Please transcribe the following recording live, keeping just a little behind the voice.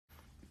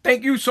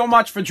Thank you so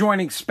much for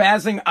joining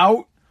Spazzing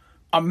Out,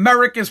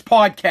 America's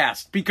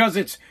podcast, because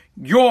it's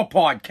your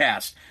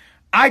podcast.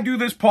 I do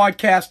this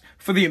podcast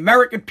for the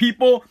American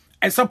people,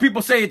 and some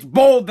people say it's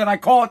bold that I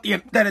call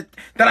it that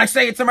I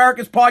say it's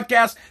America's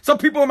podcast. Some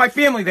people in my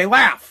family, they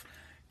laugh.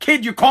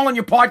 Kid, you're calling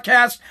your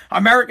podcast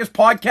America's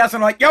podcast? And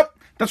I'm like, yep,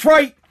 that's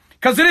right,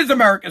 because it is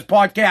America's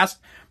podcast.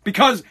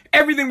 Because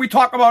everything we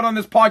talk about on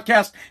this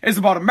podcast is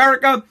about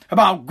America,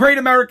 about how great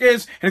America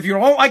is. And if you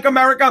don't like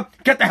America,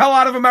 get the hell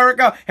out of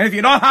America. And if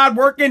you're not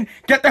hardworking,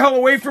 get the hell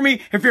away from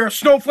me. If you're a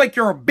snowflake,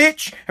 you're a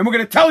bitch. And we're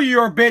going to tell you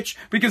you're a bitch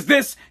because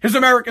this is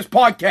America's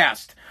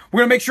podcast. We're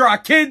going to make sure our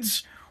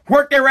kids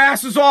work their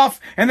asses off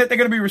and that they're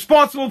going to be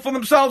responsible for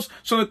themselves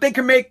so that they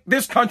can make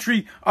this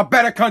country a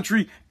better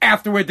country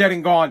after we're dead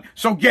and gone.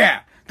 So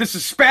yeah, this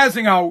is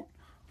Spazzing Out,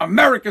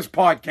 America's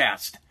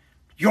podcast,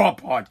 your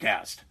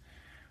podcast.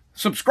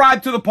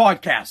 Subscribe to the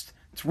podcast.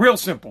 It's real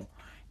simple.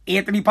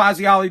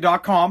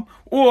 AnthonyPazziali.com.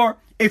 Or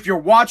if you're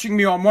watching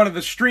me on one of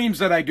the streams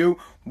that I do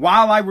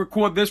while I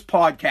record this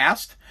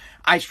podcast,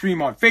 I stream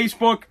on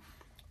Facebook,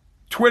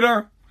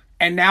 Twitter,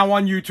 and now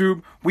on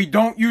YouTube. We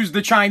don't use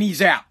the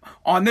Chinese app.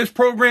 On this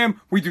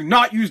program, we do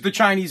not use the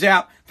Chinese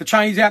app. The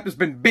Chinese app has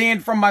been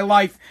banned from my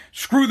life.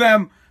 Screw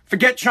them.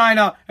 Forget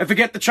China and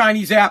forget the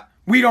Chinese app.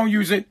 We don't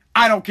use it.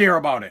 I don't care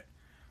about it.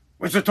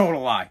 It's a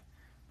total lie.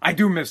 I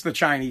do miss the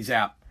Chinese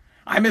app.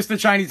 I miss the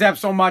Chinese app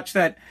so much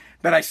that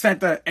I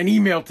sent an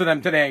email to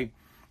them today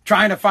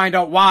trying to find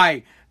out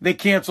why they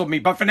canceled me.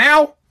 But for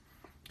now,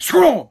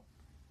 screw them.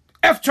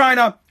 F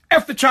China,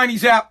 F the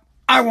Chinese app.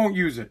 I won't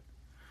use it.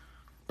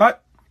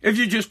 But if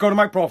you just go to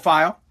my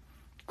profile,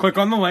 click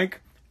on the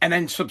link, and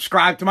then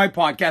subscribe to my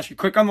podcast, you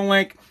click on the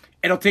link,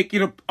 it'll take you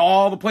to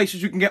all the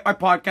places you can get my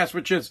podcast,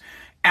 which is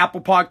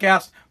Apple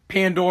Podcast,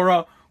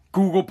 Pandora,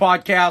 Google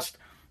Podcast,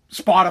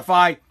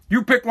 Spotify.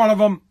 You pick one of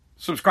them,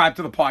 subscribe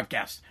to the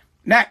podcast.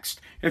 Next,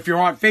 if you're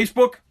on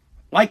Facebook,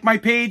 like my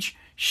page,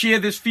 share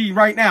this feed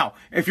right now.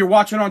 If you're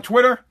watching on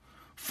Twitter,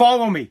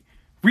 follow me,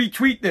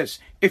 retweet this.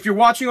 If you're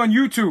watching on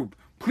YouTube,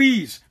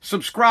 please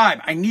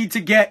subscribe. I need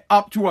to get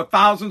up to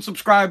 1,000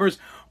 subscribers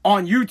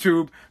on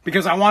YouTube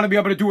because I want to be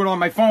able to do it on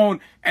my phone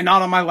and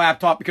not on my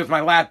laptop because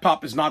my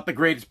laptop is not the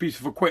greatest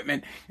piece of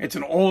equipment. It's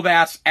an old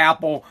ass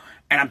Apple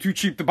and I'm too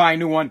cheap to buy a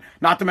new one.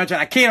 Not to mention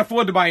I can't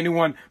afford to buy a new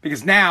one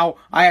because now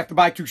I have to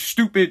buy 2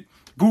 stupid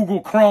Google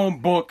Chrome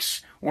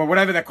books or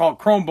whatever they're called,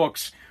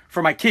 Chromebooks,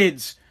 for my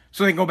kids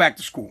so they can go back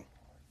to school.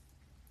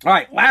 All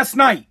right, last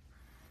night,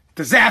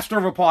 disaster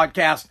of a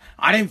podcast.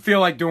 I didn't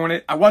feel like doing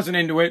it. I wasn't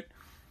into it.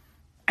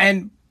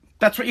 And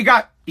that's what you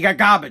got. You got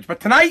garbage. But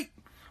tonight,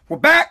 we're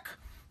back.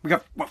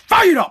 We're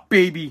fired up,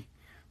 baby.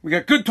 We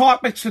got good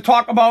topics to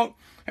talk about.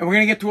 And we're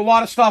going to get to a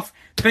lot of stuff,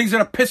 things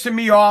that are pissing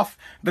me off.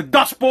 The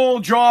Dust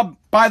Bowl job,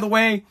 by the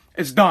way,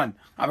 is done.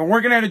 I've been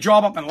working at a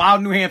job up in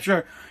Loudon, New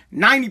Hampshire.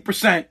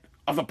 90%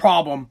 of the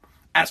problem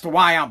as to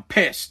why I'm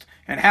pissed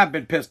and have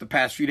been pissed the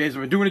past few days.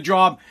 I've been doing a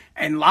job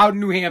in Loudon,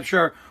 New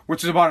Hampshire,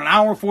 which is about an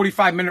hour,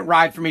 45-minute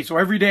ride for me. So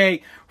every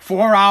day,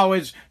 4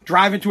 hours,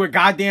 driving to a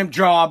goddamn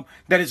job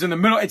that is in the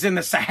middle. It's in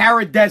the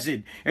Sahara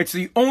Desert. It's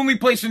the only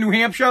place in New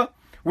Hampshire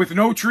with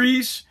no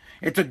trees.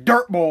 It's a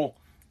dirt bowl,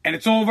 and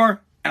it's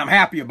over, and I'm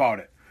happy about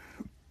it.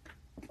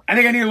 I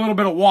think I need a little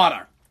bit of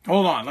water.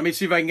 Hold on. Let me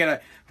see if I can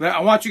get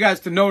I want you guys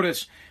to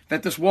notice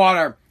that this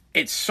water,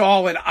 it's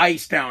solid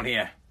ice down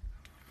here.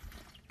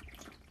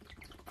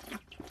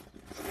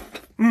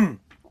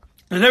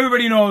 As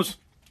everybody knows,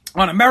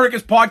 on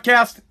America's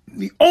podcast,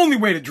 the only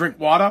way to drink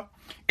water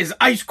is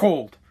ice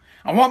cold.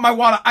 I want my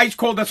water ice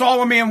cold. That's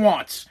all a man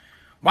wants.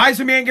 Why does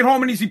a man get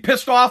home and is he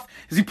pissed off?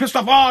 Is he pissed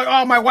off?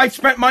 Oh, my wife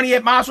spent money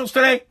at Marshall's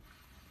today?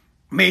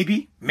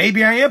 Maybe.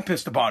 Maybe I am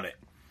pissed about it.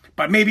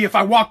 But maybe if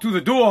I walk through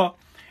the door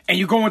and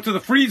you go into the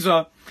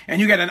freezer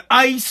and you get an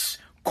ice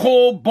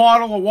cold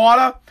bottle of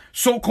water,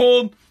 so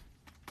cold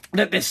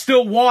that there's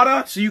still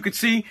water, so you can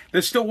see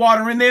there's still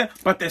water in there,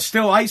 but there's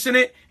still ice in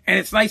it, and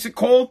it's nice and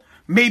cold,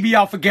 maybe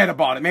I'll forget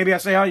about it. Maybe I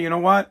say, oh, you know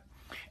what?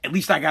 At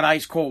least I got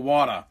ice cold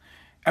water.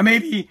 And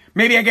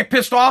maybe I get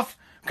pissed off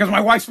because my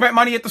wife spent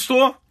money at the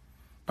store,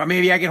 but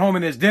maybe I get home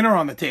and there's dinner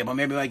on the table.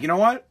 Maybe like, you know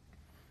what?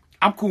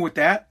 I'm cool with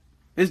that.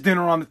 There's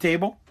dinner on the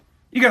table.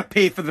 You got to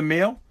pay for the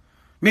meal.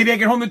 Maybe I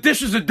get home, the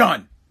dishes are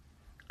done.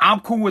 I'm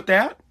cool with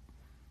that.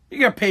 You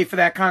got to pay for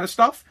that kind of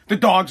stuff. The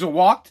dogs are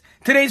walked.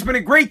 Today's been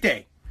a great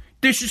day.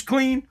 Dishes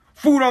clean,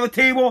 food on the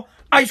table,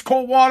 ice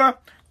cold water,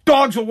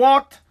 dogs are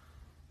walked.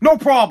 No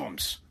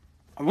problems.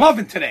 I'm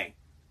loving today.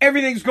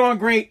 Everything's going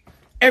great.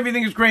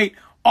 Everything is great.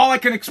 All I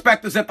can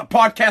expect is that the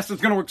podcast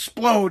is going to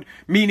explode,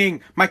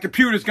 meaning my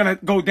computer's going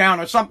to go down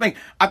or something.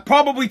 I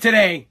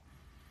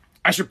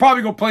should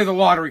probably go play the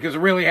lottery because it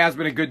really has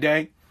been a good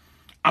day.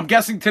 I'm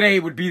guessing today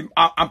would be,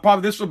 I'll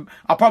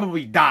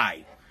probably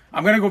die.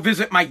 I'm going to go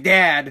visit my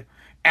dad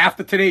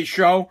after today's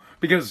show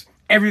because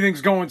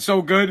everything's going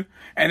so good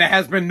and there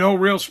has been no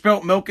real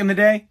spilt milk in the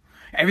day.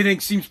 Everything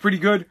seems pretty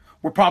good.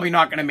 We're probably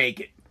not going to make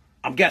it.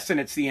 I'm guessing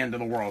it's the end of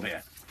the world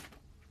here.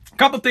 A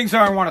couple things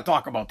that I want to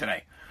talk about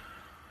today.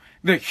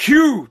 The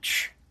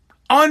huge,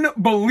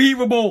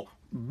 unbelievable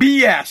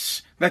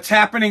BS that's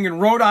happening in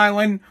Rhode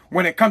Island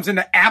when it comes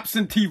into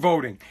absentee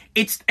voting.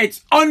 It's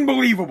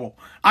unbelievable.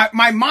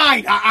 My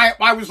mind,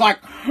 I was like,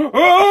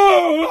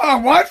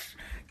 oh, what?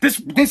 This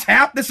is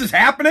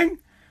happening?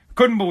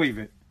 Couldn't believe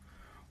it.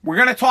 We're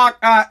gonna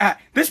talk.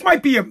 This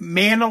might be a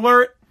man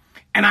alert,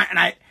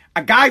 we're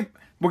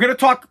gonna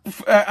talk.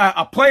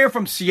 A player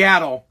from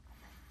Seattle,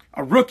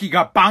 a rookie,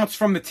 got bounced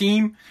from the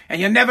team, and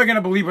you're never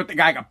gonna believe what the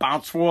guy got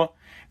bounced for.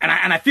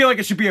 And I feel like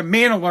it should be a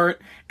man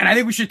alert, and I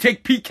think we should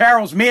take Pete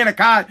Carroll's his man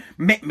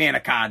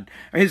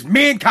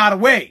card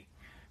away.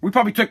 We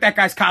probably took that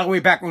guy's card away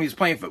back when he was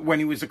when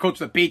he was the coach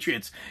of the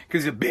Patriots,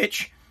 because he's a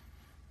bitch.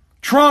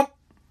 Trump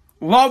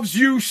loves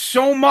you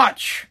so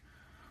much.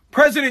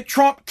 President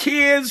Trump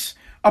cares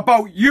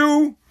about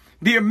you,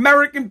 the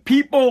American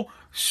people,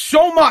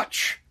 so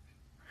much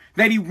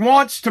that he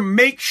wants to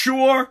make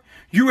sure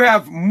you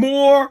have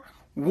more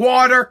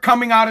water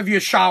coming out of your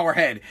shower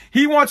head.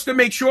 He wants to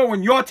make sure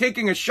when you're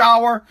taking a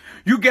shower,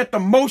 you get the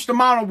most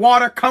amount of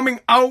water coming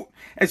out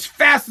as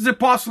fast as it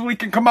possibly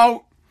can come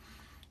out.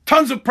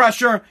 Tons of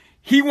pressure.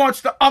 He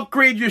wants to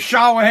upgrade your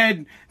shower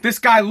head. This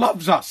guy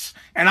loves us,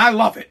 and I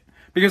love it,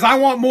 because I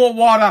want more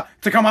water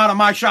to come out of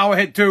my shower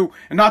head too.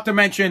 And not to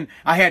mention,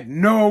 I had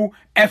no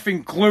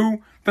effing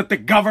clue that the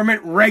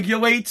government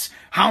regulates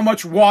how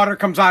much water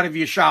comes out of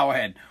your shower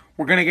head.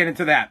 We're going to get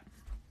into that.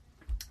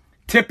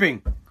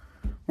 Tipping.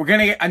 We're going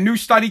to get a new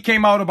study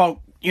came out about,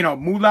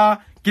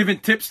 Mullah giving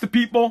tips to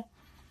people.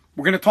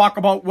 We're going to talk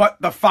about what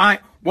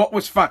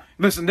was fine.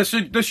 Listen, this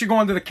should go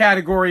into the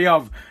category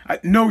of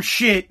no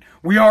shit.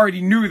 We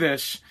already knew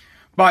this,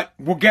 but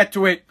we'll get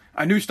to it.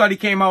 A new study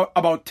came out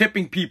about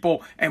tipping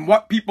people and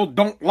what people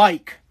don't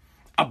like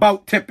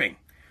about tipping,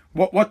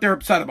 what they're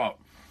upset about.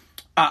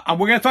 And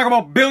we're going to talk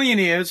about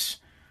billionaires,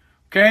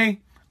 okay?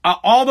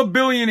 All the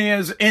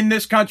billionaires in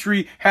this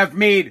country have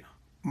made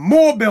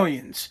more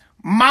billions,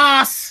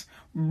 mass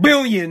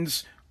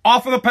billions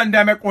off of the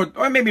pandemic,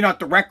 or maybe not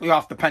directly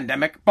off the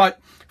pandemic, but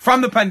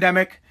from the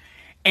pandemic.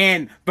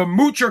 And the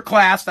moocher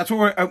class, that's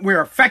what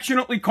we're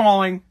affectionately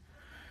calling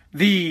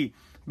the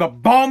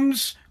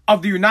bums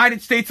of the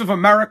United States of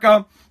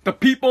America, the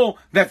people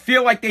that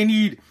feel like they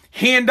need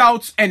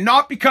handouts, and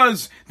not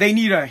because they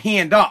need a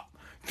hand up.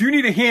 If you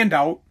need a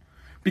handout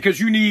because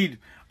you need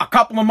a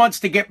couple of months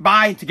to get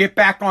by and to get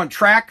back on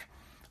track,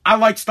 I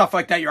like stuff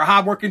like that. You're a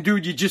hardworking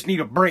dude, you just need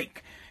a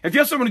break. If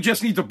you're someone who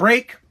just needs a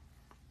break,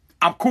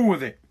 I'm cool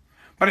with it.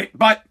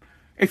 But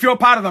if you're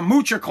part of the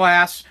moocher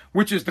class,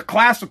 which is the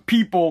class of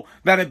people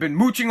that have been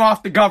mooching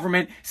off the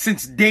government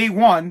since day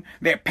one,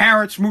 their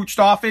parents mooched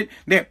off it,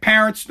 their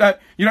parents,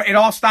 it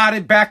all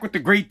started back with the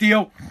Great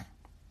Deal,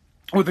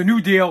 or the New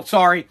Deal,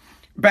 sorry,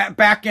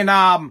 back in,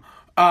 Delano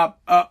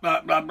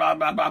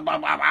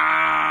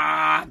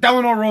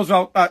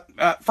Roosevelt,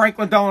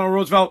 Franklin Delano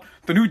Roosevelt,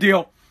 the New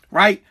Deal.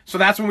 Right? So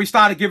that's when we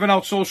started giving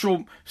out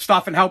social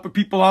stuff and helping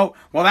people out.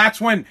 Well, that's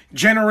when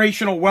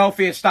generational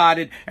welfare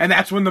started, and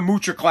that's when the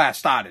moocher class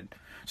started.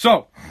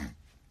 So,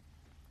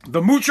 the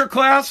moocher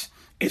class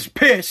is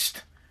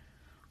pissed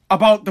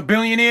about the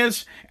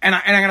billionaires, and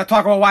I'm going to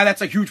talk about why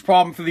that's a huge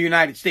problem for the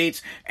United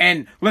States.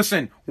 And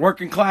listen,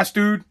 working class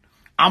dude,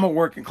 I'm a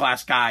working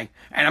class guy,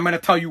 and I'm going to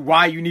tell you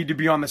why you need to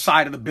be on the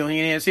side of the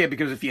billionaires here,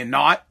 because if you're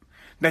not,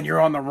 then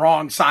you're on the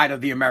wrong side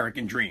of the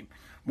American dream.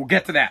 We'll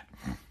get to that.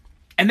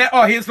 And then,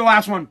 here's the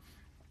last one.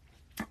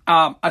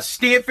 A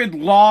Stanford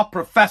law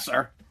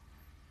professor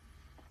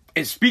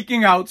is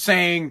speaking out,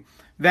 saying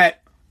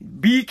that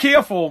be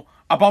careful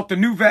about the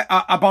new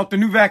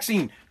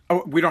vaccine.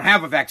 We don't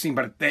have a vaccine,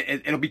 but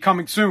it'll be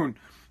coming soon.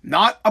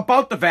 Not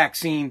about the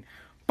vaccine,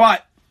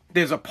 but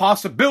there's a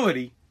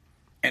possibility,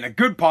 and a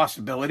good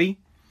possibility,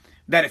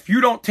 that if you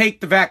don't take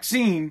the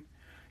vaccine,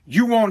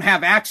 you won't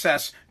have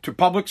access to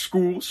public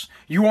schools.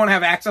 You won't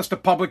have access to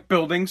public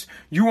buildings.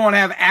 You won't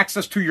have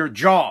access to your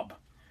job.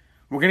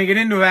 We're going to get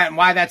into that and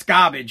why that's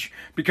garbage,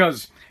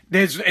 because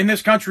in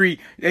this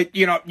country,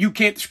 you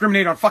can't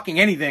discriminate on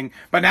fucking anything,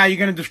 but now you're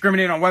going to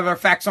discriminate on whether in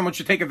fact someone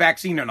should take a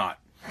vaccine or not.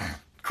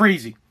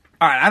 Crazy.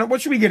 All right,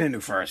 what should we get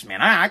into first,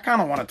 man? I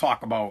kind of want to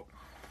talk about...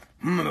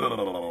 Great.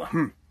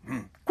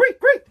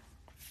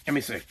 Let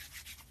me see.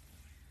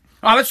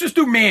 Let's just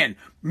do man.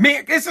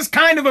 This is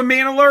kind of a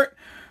man alert.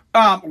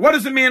 What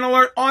is a man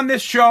alert on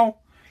this show?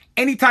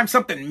 Anytime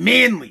something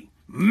manly,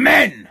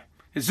 men,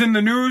 is in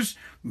the news...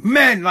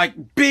 Men,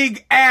 like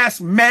big ass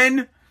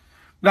men,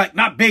 like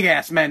not big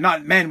ass men,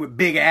 not men with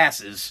big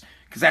asses,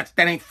 because that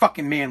ain't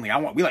fucking manly.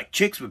 We like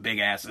chicks with big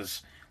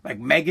asses, like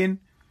Megan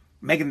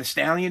Thee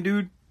Stallion,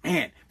 dude.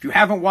 Man, if you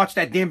haven't watched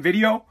that damn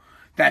video,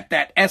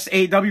 that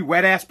SAW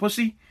wet ass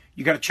pussy,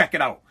 you gotta check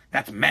it out.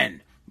 That's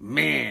men,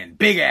 man,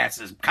 big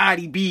asses.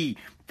 Cardi B,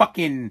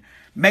 fucking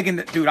Megan,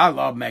 dude. I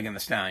love Megan Thee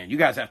Stallion. You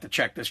guys have to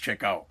check this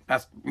chick out.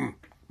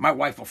 My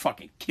wife will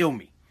fucking kill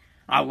me.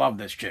 I love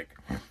this chick.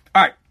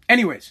 All right.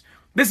 Anyways.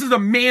 This is a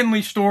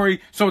manly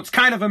story, so it's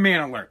kind of a man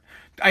alert.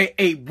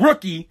 A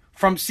rookie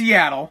from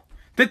Seattle.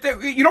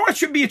 You know what it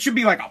should be? It should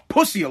be like a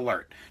pussy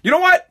alert. You know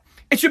what?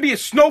 It should be a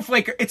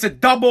snowflake. It's a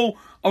double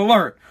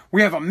alert.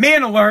 We have a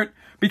man alert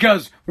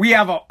because we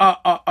have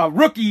a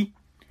rookie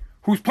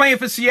who's playing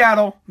for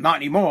Seattle, not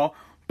anymore,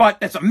 but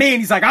that's a man.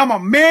 He's like, I'm a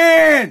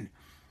man.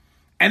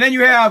 And then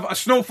you have a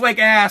snowflake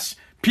ass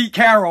Pete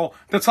Carroll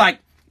that's like,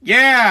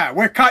 yeah,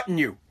 we're cutting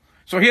you.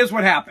 So here's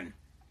what happened.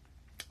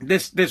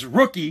 This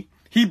rookie,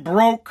 he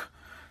broke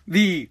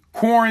the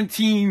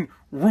quarantine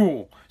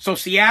rule. So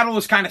Seattle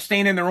is kind of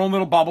staying in their own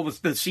little bubble, the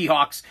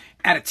Seahawks,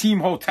 at a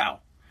team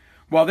hotel.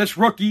 Well, this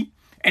rookie,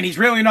 and he's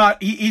really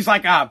not, he's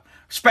like a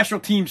special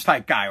teams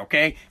type guy,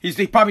 okay?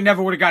 He probably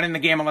never would have got in the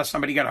game unless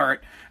somebody got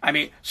hurt. I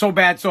mean, so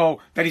bad so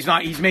that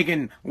he's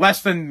making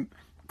less than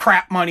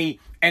crap money,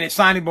 and his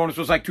signing bonus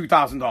was like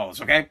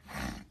 $2,000, okay?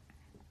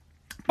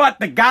 But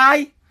the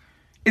guy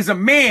is a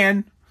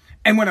man,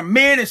 and when a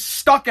man is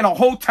stuck in a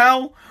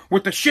hotel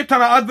with a shit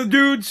ton of other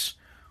dudes,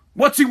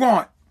 what's he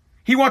want?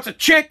 He wants a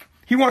chick,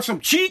 he wants some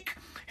cheek,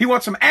 he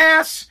wants some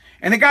ass,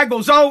 and the guy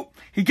goes out,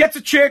 he gets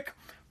a chick,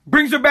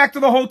 brings her back to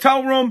the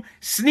hotel room,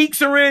 sneaks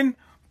her in,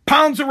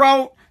 pounds her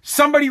out,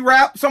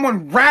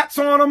 someone rats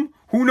on him,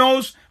 who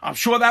knows, I'm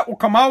sure that will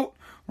come out,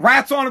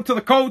 rats on him to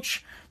the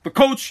coach. The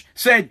coach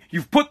said,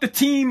 you've put the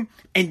team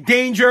in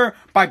danger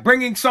by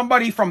bringing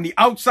somebody from the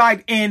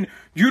outside in.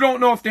 You don't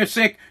know if they're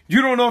sick.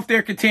 You don't know if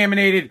they're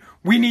contaminated.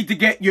 We need to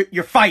get you,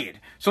 you're fired.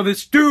 So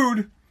this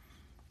dude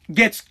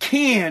gets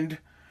canned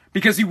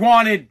because he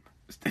wanted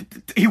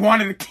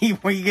a can.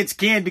 Well, he gets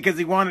canned because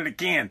he wanted a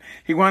can.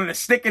 He wanted to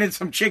stick it in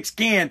some chick's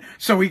can,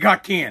 so he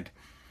got canned.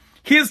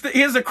 Here's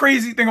the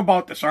crazy thing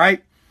about this, all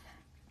right?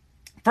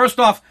 First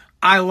off,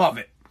 I love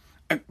it.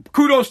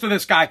 Kudos to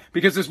this guy,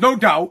 because there's no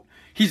doubt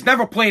he's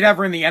never played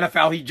ever in the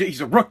NFL.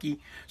 He's a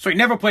rookie, so he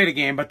never played a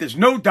game, but there's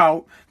no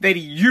doubt that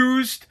he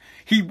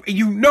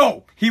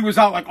was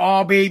out like,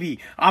 oh baby,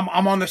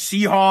 I'm on the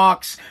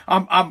Seahawks.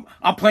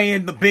 I'm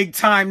playing the big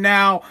time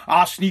now.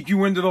 I'll sneak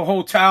you into the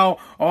hotel.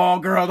 Oh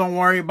girl, don't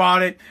worry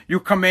about it. You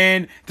come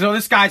in. So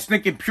this guy's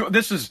thinking pure.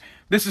 This is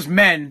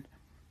men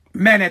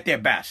at their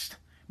best.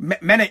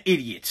 Men are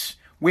idiots.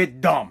 We're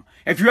dumb.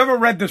 If you ever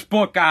read this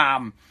book,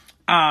 Think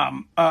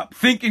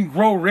and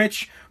Grow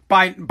Rich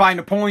by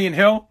Napoleon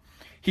Hill,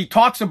 he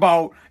talks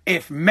about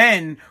if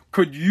men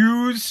could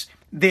use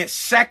their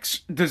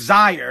sex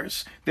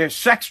desires, their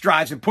sex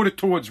drives, and put it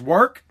towards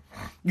work,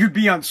 you'd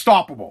be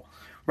unstoppable,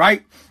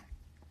 right?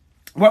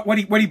 What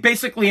he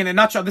basically, in a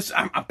nutshell,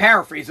 I'm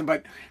paraphrasing,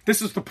 but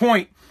this is the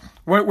point.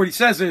 What he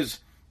says is,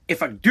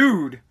 if a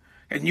dude,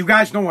 and you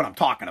guys know what I'm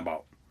talking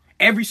about,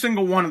 every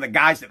single one of the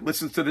guys that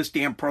listens to this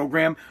damn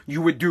program,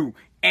 you would do,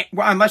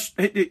 well, unless,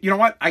 you know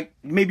what,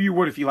 maybe you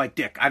would if you like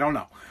dick, I don't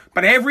know.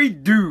 But every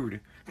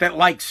dude that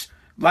likes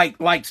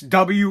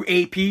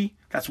WAP,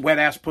 that's wet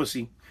ass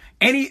pussy.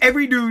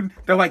 Every dude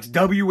that likes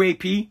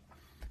WAP,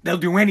 they'll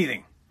do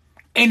anything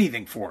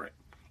for it.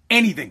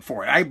 Anything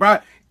for it. Bro,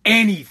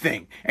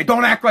 anything. And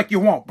don't act like you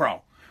won't,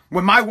 bro.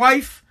 When my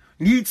wife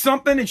needs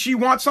something and she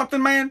wants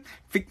something, man,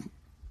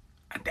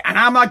 and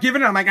I'm not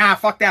giving it, I'm like,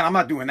 fuck that. I'm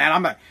not doing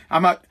that.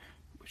 I'm not.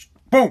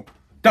 Boom.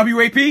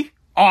 WAP?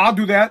 Oh, I'll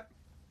do that.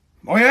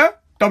 Oh yeah?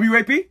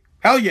 WAP?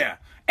 Hell yeah.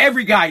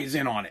 Every guy is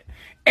in on it.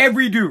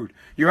 Every dude.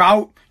 You're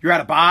out, you're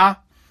at a bar,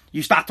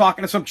 you start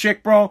talking to some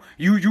chick, bro.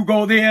 You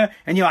go there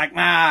and you're like,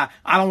 nah,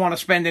 I don't want to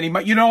spend any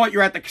money. You know what?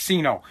 You're at the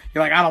casino.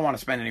 You're like, I don't want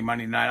to spend any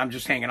money tonight. I'm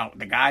just hanging out with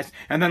the guys.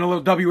 And then a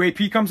little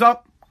WAP comes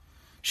up.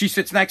 She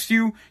sits next to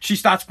you. She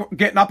starts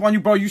getting up on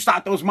you, bro. You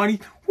start those money.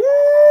 Woo!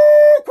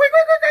 Quick.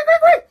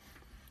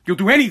 You'll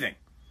do anything.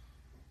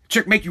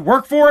 Chick make you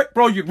work for it,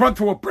 bro. You'd run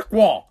through a brick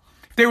wall.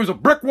 If there was a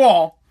brick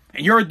wall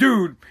and you're a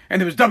dude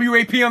and there was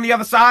WAP on the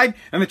other side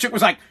and the chick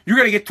was like, you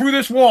got to get through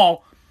this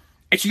wall.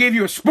 And she gave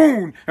you a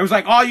spoon. It was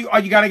like,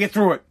 you got to get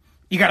through it.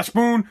 You got a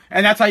spoon,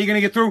 and that's how you're going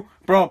to get through?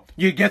 Bro,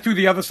 you get through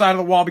the other side of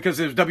the wall because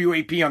there's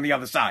WAP on the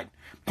other side.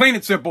 Plain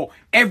and simple.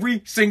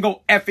 Every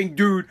single effing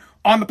dude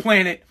on the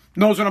planet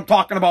knows what I'm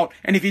talking about.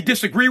 And if you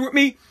disagree with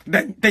me,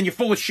 then you're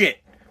full of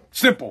shit.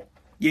 Simple.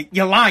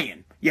 You're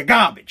lying. You're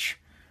garbage.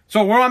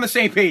 So we're on the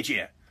same page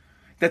here.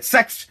 That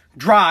sex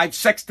drive,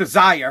 sex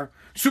desire,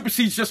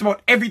 supersedes just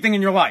about everything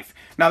in your life.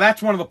 Now,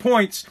 that's one of the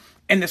points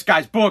in this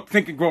guy's book,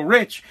 Think and Grow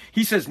Rich.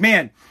 He says,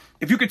 man,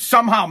 if you could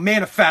somehow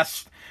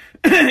manifest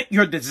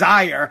your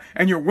desire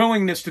and your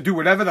willingness to do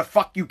whatever the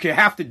fuck you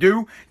have to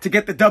do to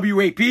get the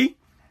WAP,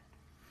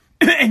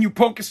 and you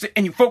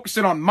focus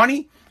it on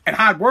money and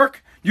hard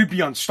work, you'd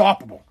be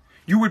unstoppable.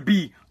 You would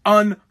be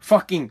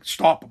unfucking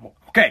stoppable.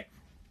 Okay,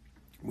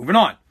 moving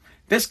on.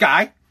 This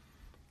guy,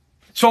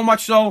 so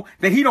much so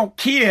that he don't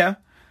care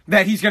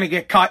that he's going to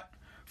get cut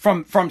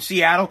from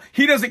Seattle.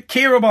 He doesn't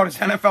care about his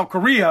NFL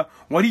career.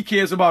 What he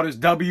cares about is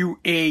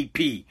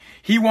WAP.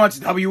 He wants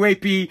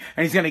WAP, and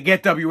he's going to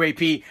get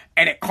WAP,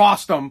 and it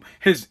cost him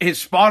his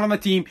spot on the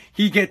team.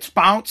 He gets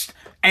bounced,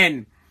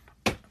 and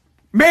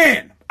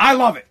man, I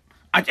love it.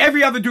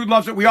 Every other dude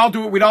loves it. We all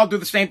do it. We'd all do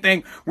the same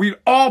thing. We'd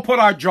all put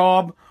our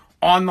job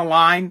on the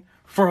line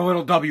for a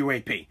little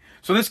WAP.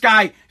 So this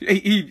guy,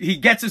 he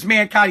gets his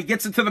man card. He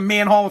gets into the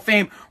Man Hall of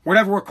Fame,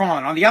 whatever we're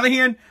calling it. On the other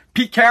hand,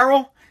 Pete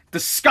Carroll,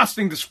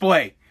 disgusting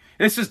display.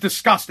 This is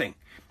disgusting.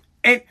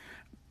 And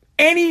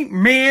any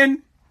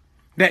man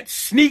that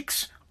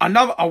sneaks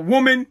a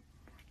woman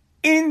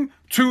into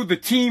to the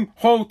team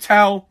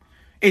hotel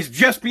is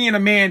just being a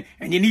man,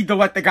 and you need to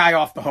let the guy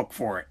off the hook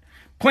for it.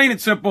 Plain and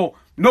simple,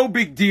 no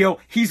big deal.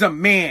 He's a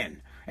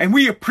man, and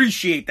we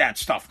appreciate that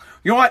stuff.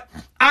 You know what?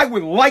 I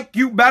would like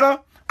you better.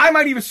 I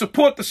might even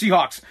support the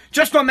Seahawks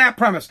just on that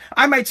premise.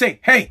 I might say,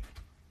 hey,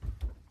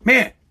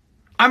 man,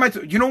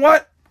 you know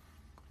what?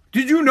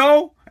 Did you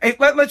know? Hey,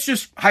 let's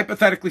just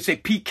hypothetically say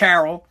Pete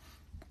Carroll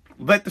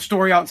let the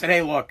story out and said,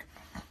 hey, look,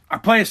 our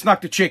player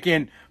snuck the chick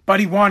in, but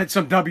he wanted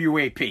some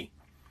WAP.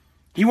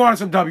 He wanted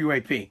some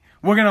WAP.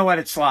 We're going to let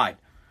it slide.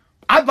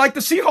 I'd like the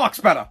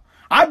Seahawks better.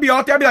 I'd be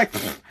out there, I'd be like,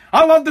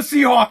 I love the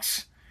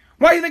Seahawks.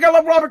 Why do you think I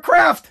love Robert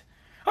Kraft?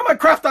 I'm like,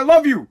 Kraft, I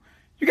love you.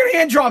 You get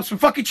hand jobs from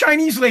fucking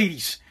Chinese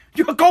ladies.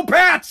 You go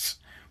Pats.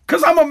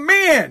 Because I'm a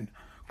man.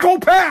 Go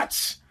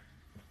Pats.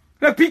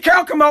 Now, Pete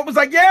Carroll come out and was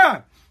like,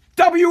 yeah,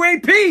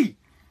 WAP.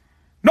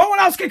 No one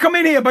else can come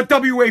in here but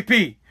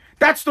WAP.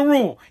 That's the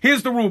rule.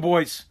 Here's the rule,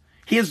 boys.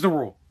 Here's the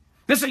rule.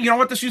 You know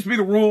what? This used to be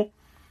the rule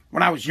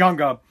when I was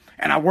younger,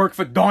 and I worked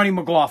for Donnie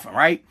McLaughlin,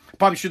 right?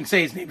 Probably shouldn't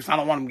say his name because I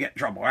don't want him to get in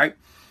trouble, right?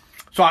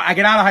 So I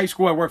get out of high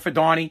school, I work for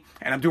Donnie,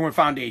 and I'm doing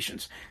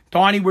foundations.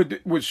 Donnie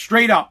was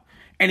straight up,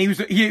 and he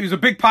was a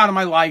big part of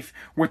my life,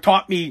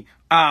 taught me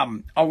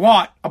a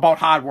lot about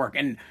hard work.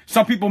 And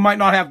some people might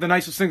not have the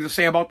nicest things to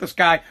say about this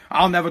guy.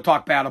 I'll never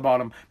talk bad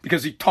about him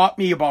because he taught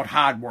me about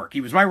hard work.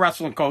 He was my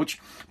wrestling coach,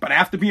 but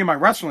after being my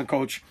wrestling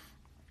coach,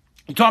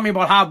 he taught me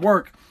about hard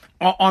work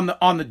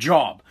on the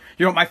job.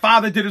 You know, my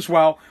father did as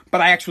well,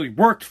 but I actually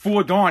worked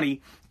for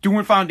Donnie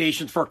doing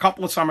foundations for a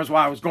couple of summers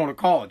while I was going to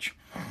college.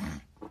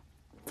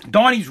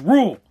 Donnie's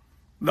rule,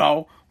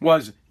 though,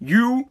 was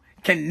you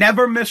can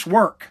never miss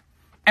work.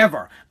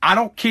 Ever. I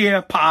don't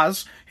care,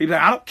 pause. He's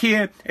like, I don't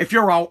care if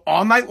you're out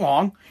all night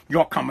long,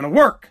 you're coming to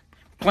work.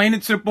 Plain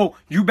and simple,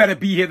 you better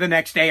be here the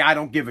next day. I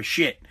don't give a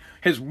shit.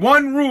 His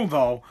one rule,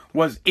 though,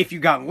 was if you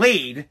got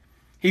laid,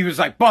 he was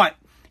like, but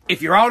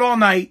if you're out all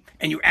night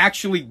and you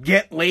actually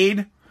get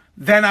laid,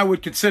 then I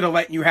would consider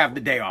letting you have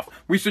the day off.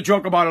 We used to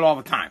joke about it all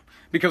the time.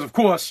 Because, of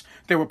course,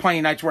 there were plenty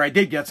of nights where I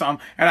did get some,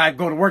 and I'd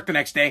go to work the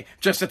next day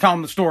just to tell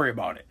him the story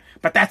about it.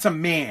 But that's a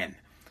man.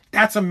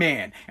 That's a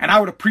man. And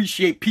I would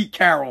appreciate Pete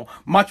Carroll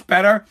much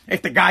better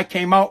if the guy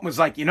came out and was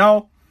like, you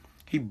know,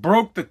 he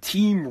broke the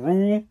team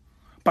rule,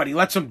 but he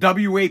let some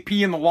WAP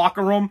in the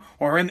locker room,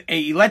 or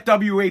he let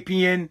WAP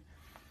in,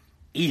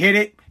 he hit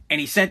it,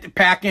 and he sent it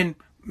packing.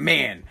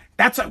 Man,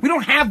 we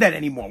don't have that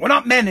anymore. We're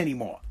not men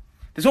anymore.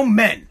 There's no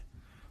men.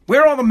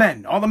 Where are all the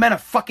men? All the men are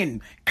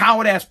fucking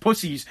coward-ass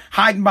pussies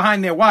hiding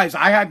behind their wives.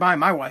 I hide behind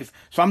my wife,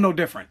 so I'm no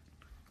different.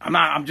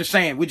 I'm just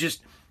saying,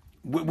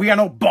 we got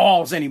no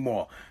balls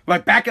anymore.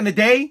 Like back in the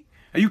day,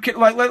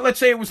 let's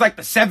say it was like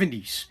the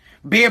 70s.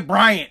 Bear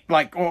Bryant,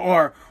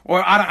 or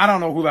I don't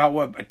know who the hell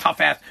was, a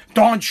tough ass.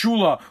 Don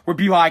Shula would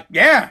be like,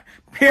 yeah,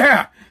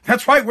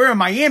 that's right, we're in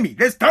Miami.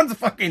 There's tons of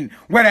fucking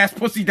wet-ass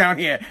pussy down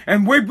here.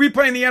 And we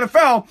play in the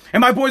NFL,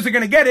 and my boys are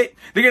going to get it.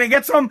 They're going to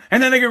get some,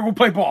 and then they're going to go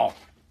play ball.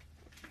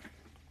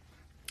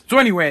 So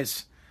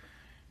anyways,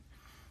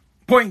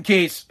 point in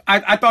case,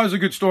 I thought it was a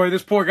good story.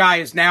 This poor guy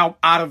is now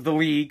out of the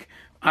league,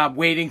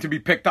 waiting to be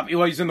picked up.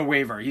 He's in the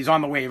waiver. He's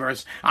on the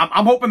waivers.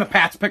 I'm hoping the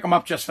Pats pick him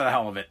up just for the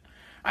hell of it.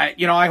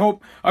 I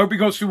hope he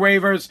goes through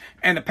waivers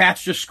and the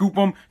Pats just scoop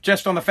him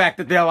just on the fact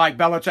that they're like,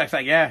 Belichick's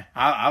like, yeah,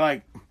 I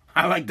like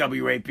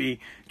WAP.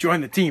 Join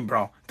the team,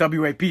 bro.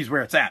 WAP is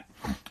where it's at.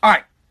 All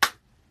right.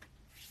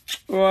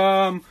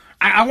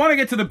 I want to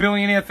get to the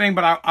billionaire thing,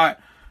 but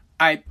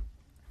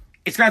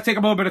it's going to take a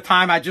little bit of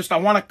time.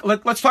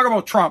 Let's talk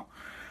about Trump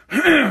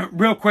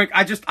real quick.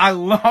 I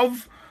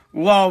love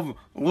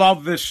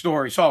this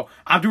story. So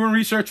I'm doing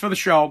research for the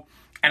show,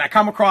 and I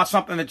come across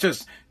something that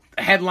just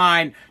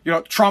headline,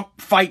 Trump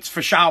fights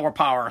for shower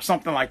power or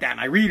something like that. And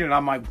I read it, and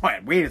I'm like,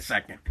 what? Wait a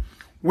second.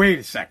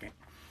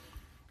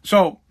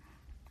 So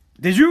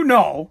did you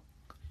know,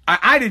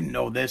 I didn't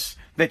know this,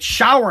 that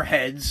shower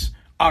heads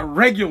are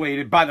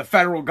regulated by the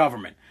federal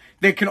government.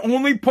 They can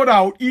only put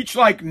out each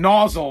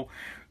nozzle.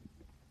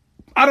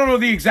 I don't know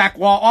the exact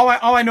law.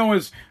 All I know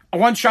is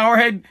one shower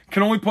head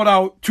can only put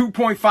out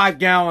 2.5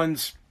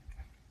 gallons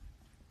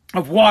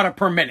of water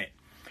per minute.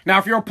 Now,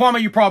 if you're a plumber,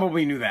 you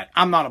probably knew that.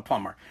 I'm not a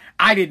plumber.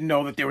 I didn't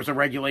know that there was a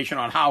regulation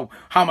on how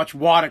much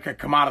water could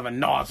come out of a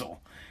nozzle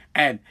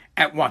at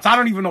once. I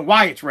don't even know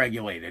why it's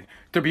regulated,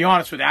 to be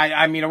honest with you.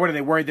 I mean, what are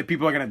they worried that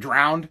people are going to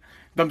drown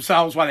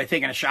themselves while they're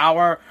taking a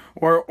shower?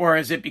 Or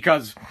is it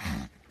because,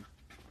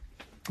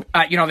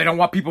 they don't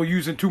want people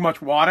using too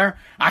much water?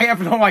 I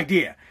have no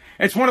idea.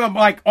 It's one of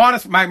them,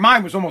 honest, my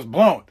mind was almost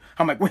blown.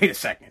 I'm like, wait a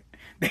second.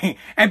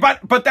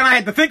 But then I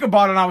had to think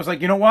about it, and I was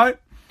like, you know what?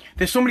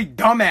 There's so many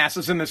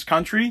dumbasses in this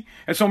country,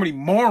 and so many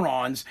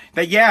morons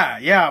that,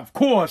 yeah, of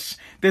course,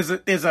 there's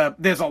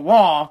a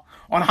law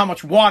on how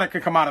much water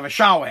can come out of a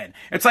shower head.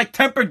 It's like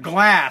tempered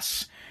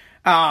glass,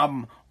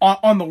 on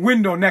the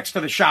window next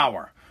to the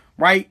shower,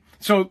 right?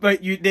 So,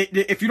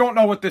 if you don't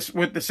know what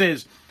this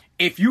is,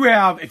 if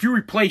you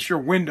replace your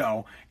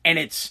window and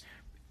it's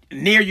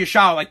near your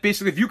shower,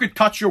 basically if you could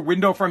touch your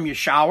window from your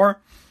shower,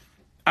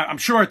 I'm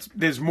sure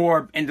there's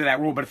more into that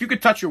rule, but if you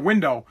could touch your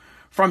window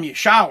from your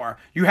shower,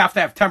 you have to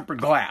have tempered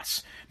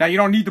glass. Now, you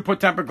don't need to put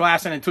tempered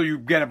glass in until you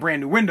get a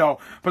brand new window,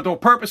 but the whole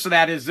purpose of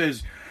that is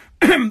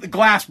the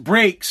glass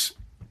breaks,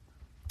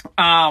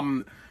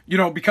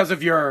 because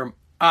of your,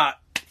 like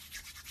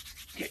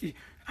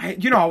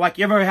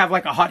you ever have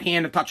like a hot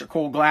hand to touch a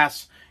cold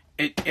glass,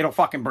 it'll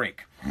fucking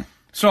break.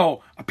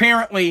 So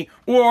apparently,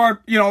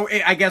 or,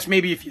 I guess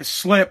maybe if you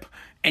slip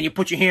and you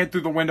put your hand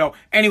through the window.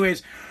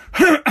 Anyways,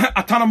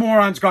 a ton of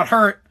morons got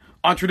hurt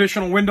on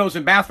traditional windows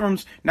in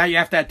bathrooms. Now you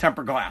have to have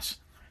tempered glass.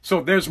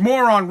 So there's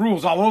moron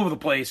rules all over the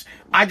place.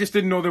 I just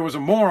didn't know there was a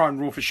moron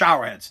rule for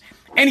shower heads.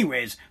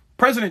 Anyways,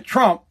 President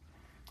Trump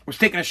was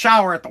taking a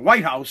shower at the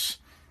White House,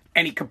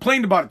 and he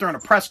complained about it during a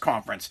press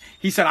conference.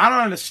 He said, I don't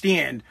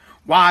understand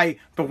why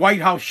the White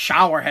House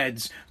shower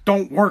heads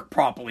don't work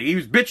properly. He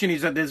was bitching. He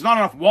said, there's not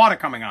enough water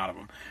coming out of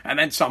them. And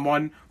then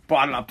someone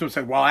brought it up to him and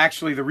said, well,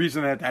 actually, the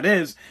reason that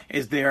is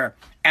they're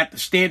at the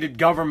standard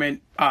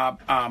government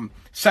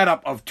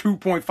setup of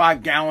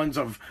 2.5 gallons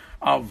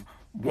of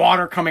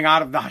water coming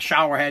out of the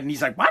shower head. And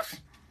he's like, what?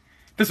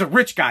 This is a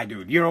rich guy,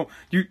 dude. You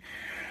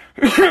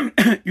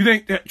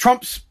think that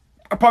Trump's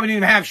probably didn't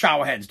even have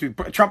shower heads, dude.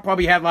 Trump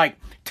probably had like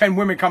 10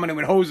 women coming in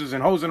with hoses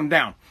and hosing them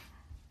down.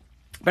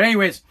 But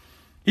anyways,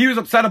 he was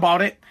upset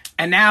about it,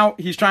 and now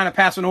he's trying to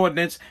pass an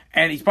ordinance,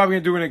 and he's probably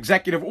going to do an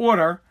executive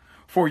order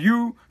for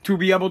you to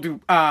be able to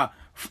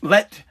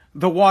let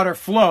the water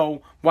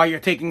flow while you're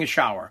taking a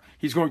shower.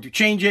 He's going to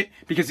change it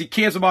because he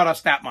cares about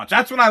us that much.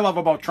 That's what I love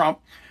about Trump.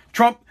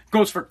 Trump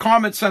goes for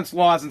common sense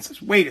laws and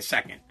says, wait a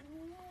second.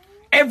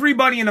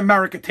 Everybody in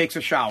America takes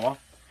a shower.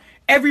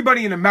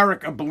 Everybody in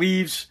America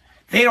believes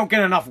they don't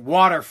get enough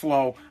water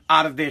flow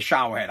out of their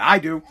shower head. I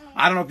do.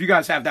 I don't know if you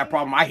guys have that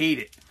problem. I hate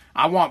it.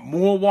 I want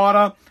more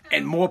water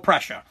and more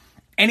pressure.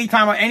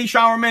 Anytime any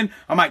showerman,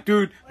 I'm like,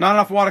 dude, not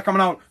enough water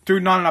coming out.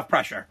 Dude, not enough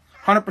pressure.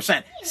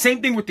 100%.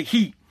 Same thing with the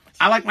heat.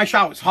 I like my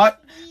showers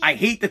hot. I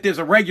hate that there's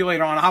a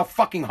regulator on how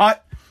fucking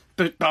hot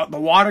the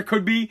water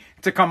could be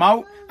to come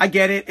out. I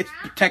get it. It's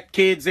to protect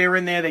kids. They're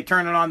in there. They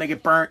turn it on. They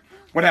get burnt.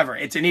 Whatever.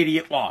 It's an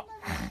idiot law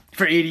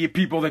for idiot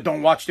people that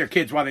don't watch their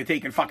kids while they're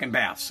taking fucking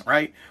baths,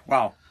 right?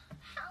 Well,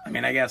 I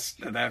mean, I guess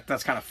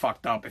that's kind of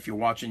fucked up if you're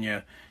watching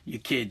your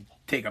kid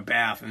take a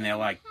bath and they're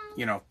like,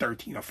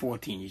 13 or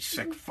 14, you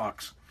sick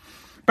fucks.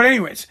 But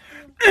anyways,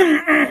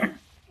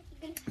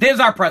 there's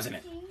our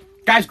president.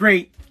 Guy's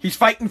great. He's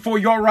fighting for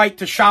your right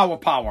to shower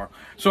power.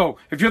 So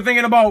if you're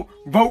thinking about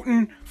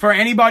voting for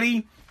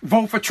anybody,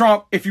 vote for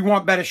Trump if you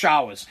want better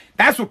showers.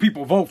 That's what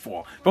people vote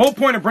for. The whole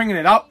point of bringing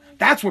it up,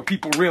 that's what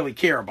people really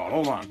care about.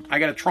 Hold on. I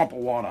got a Trump of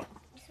water.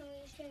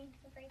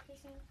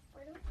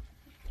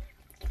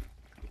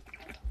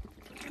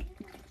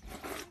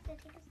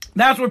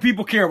 That's what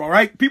people care about,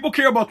 right? People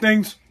care about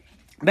things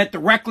that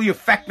directly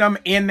affect them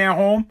in their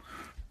home.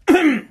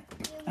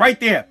 Right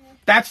there.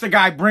 That's the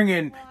guy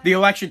bringing the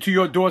election to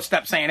your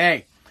doorstep saying,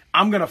 hey,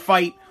 I'm going to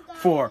fight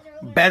for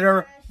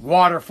better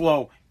water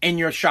flow in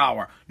your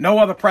shower. No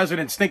other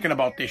president's thinking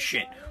about this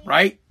shit,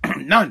 right?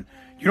 None.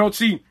 You don't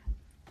see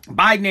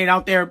Biden ain't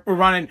out there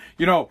running,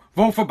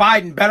 vote for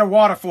Biden, better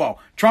water flow.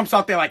 Trump's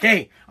out there like,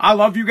 hey, I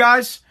love you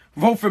guys.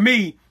 Vote for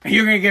me, and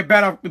you're going to get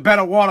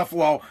better water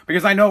flow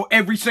because I know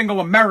every single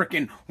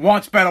American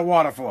wants better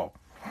water flow.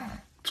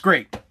 It's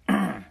great.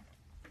 All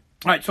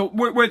right, so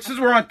since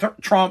we're on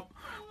Trump,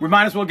 we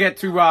might as well get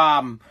to,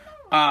 well,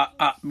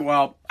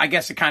 I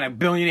guess a kind of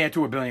billionaire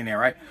to a billionaire,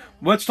 right?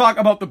 Let's talk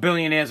about the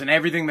billionaires and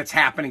everything that's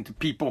happening to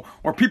people,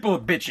 or people are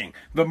bitching.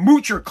 The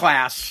moocher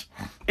class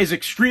is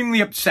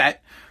extremely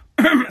upset.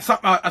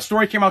 A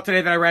story came out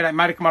today that I read. It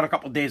might have come out a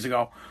couple of days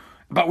ago.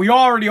 But we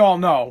already all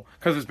know,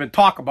 because there's been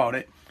talk about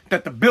it,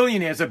 that the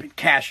billionaires have been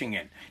cashing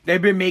in.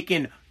 They've been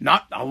making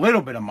not a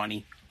little bit of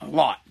money, a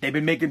lot. They've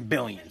been making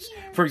billions.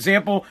 For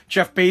example,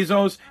 Jeff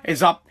Bezos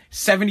is up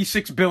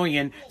 $76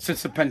 billion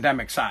since the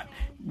pandemic started.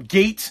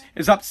 Gates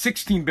is up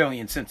 $16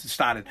 billion since it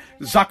started.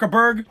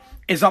 Zuckerberg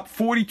is up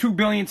 $42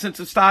 billion since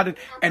it started.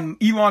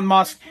 And Elon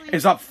Musk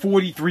is up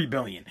 $43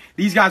 billion.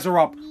 These guys are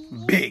up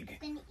big.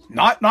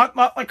 Not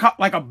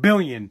like a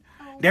billion.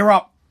 They're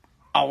up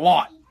a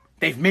lot.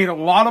 They've made a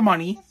lot of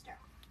money,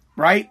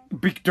 right,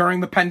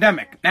 during the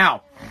pandemic.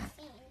 Now,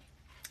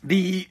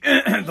 the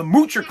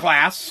moocher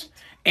class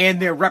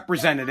and their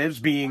representatives,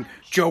 being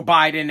Joe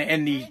Biden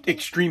and the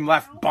extreme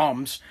left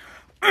bums,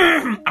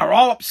 are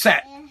all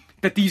upset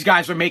that these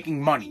guys are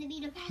making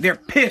money. They're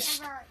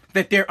pissed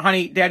that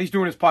honey, Daddy's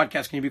doing his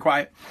podcast. Can you be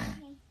quiet?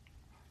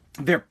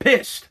 They're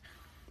pissed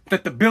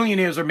that the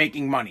billionaires are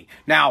making money.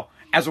 Now,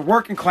 as a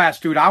working class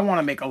dude, I want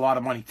to make a lot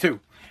of money too.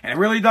 And it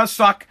really does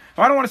suck.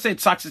 I don't want to say it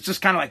sucks. It's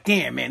just kind of like,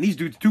 damn, man, these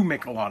dudes do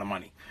make a lot of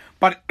money.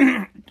 But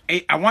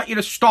I want you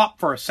to stop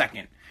for a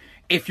second.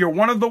 If you're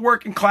one of the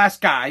working class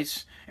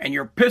guys and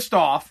you're pissed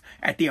off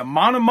at the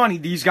amount of money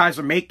these guys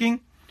are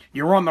making,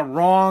 you're on the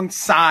wrong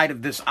side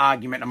of this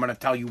argument. I'm going to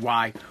tell you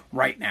why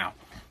right now.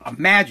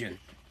 Imagine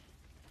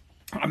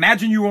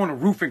you own a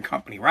roofing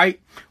company, right?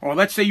 Or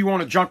let's say you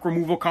own a junk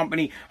removal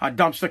company, a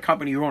dumpster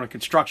company, you own a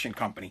construction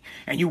company,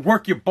 and you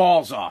work your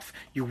balls off.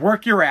 You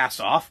work your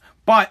ass off,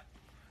 but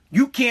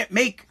you can't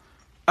make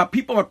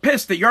people are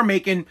pissed that you're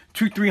making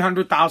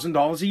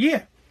 $200,000-$300,000 a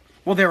year.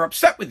 Well, they're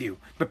upset with you.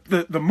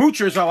 The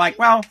moochers are like,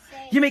 well,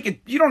 you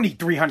don't need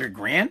 300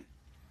 grand.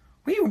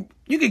 You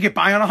could get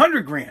by on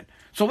 100 grand.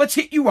 So let's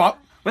hit you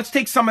up. Let's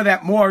take some of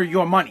that more of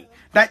your money.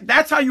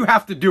 That's how you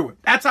have to do it.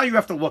 That's how you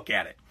have to look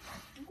at it.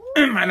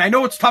 And I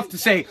know it's tough to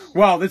say,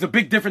 well, there's a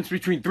big difference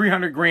between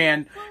 300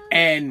 grand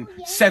and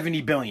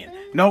 70 billion.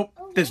 Nope,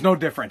 there's no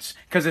difference,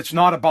 because it's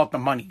not about the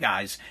money,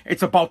 guys.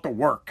 It's about the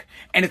work.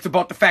 And it's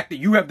about the fact that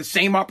you have the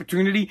same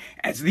opportunity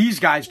as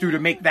these guys do to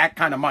make that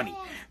kind of money.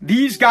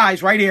 These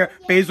guys right here,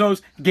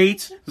 Bezos,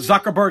 Gates,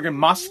 Zuckerberg, and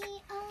Musk,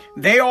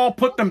 they all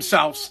put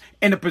themselves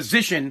in a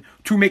position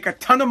to make a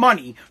ton of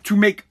money, to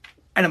make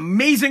an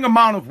amazing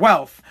amount of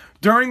wealth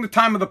during the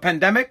time of the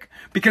pandemic,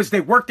 because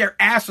they worked their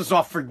asses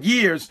off for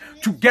years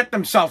to get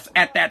themselves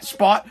at that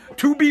spot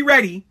to be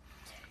ready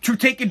to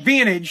take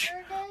advantage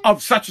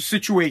of such a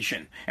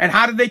situation. And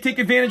how did they take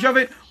advantage of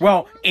it?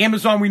 Well,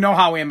 Amazon, we know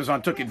how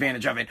Amazon took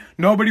advantage of it.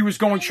 Nobody was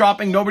going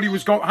shopping. Nobody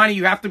was going, honey,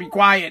 you have to be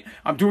quiet.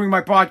 I'm doing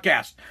my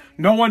podcast.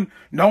 No one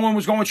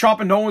was going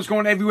shopping. No one was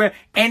going everywhere.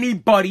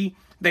 Anybody.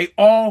 They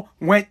all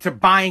went to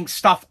buying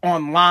stuff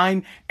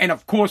online, and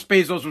of course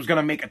Bezos was going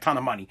to make a ton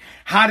of money.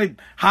 How did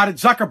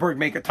Zuckerberg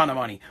make a ton of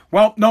money?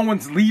 Well, no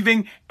one's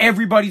leaving.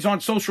 Everybody's on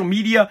social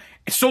media.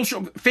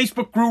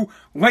 Facebook grew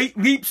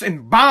leaps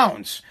and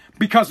bounds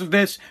because of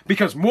this,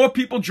 because more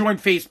people joined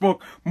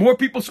Facebook. More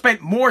people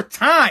spent more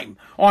time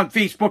on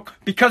Facebook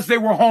because they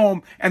were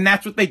home, and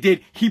that's what they did.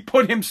 He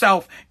put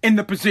himself in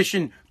the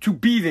position to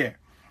be there.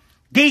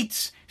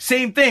 Gates,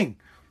 same thing.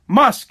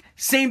 Musk,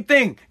 same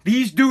thing.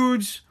 These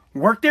dudes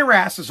worked their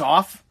asses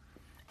off,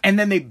 and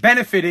then they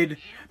benefited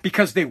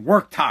because they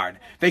worked hard.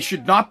 They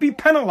should not be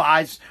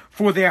penalized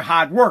for their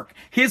hard work.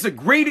 Here's a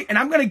great, and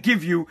I'm going to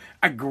give you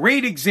a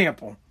great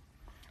example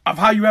of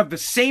how you have the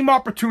same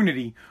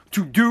opportunity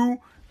to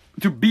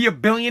be a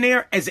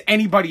billionaire as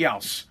anybody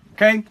else.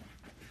 Okay?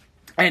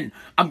 And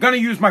I'm going to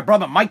use my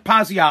brother Mike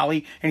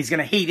Pazziali, and he's going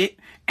to hate it,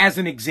 as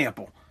an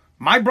example.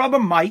 My brother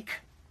Mike,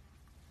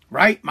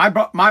 right? My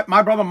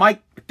brother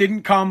Mike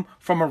didn't come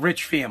from a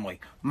rich family.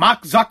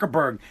 Mark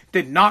Zuckerberg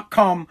did not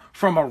come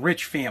from a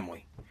rich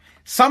family.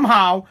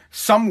 Somehow,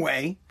 some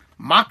way,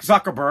 Mark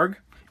Zuckerberg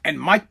and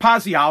Mike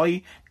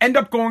Pazziali end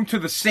up going to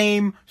the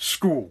same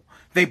school.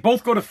 They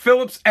both go to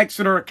Phillips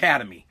Exeter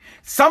Academy.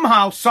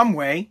 Somehow, some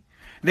way,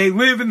 they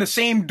live in the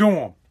same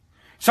dorm.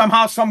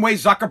 Somehow, some way,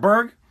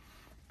 Zuckerberg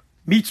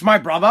meets my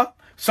brother.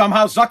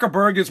 Somehow,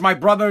 Zuckerberg is my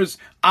brother's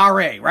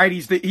RA, right?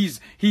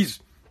 He's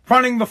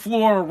running the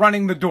floor or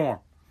running the dorm.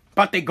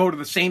 But they go to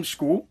the same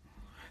school.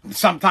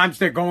 Sometimes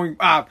they're going,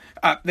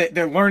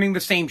 they're learning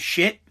the same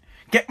shit.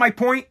 Get my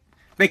point?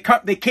 They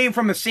came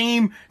from the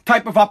same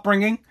type of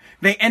upbringing.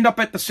 They end up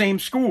at the same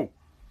school.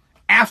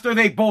 After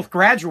they both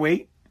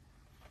graduate,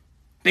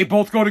 they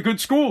both go to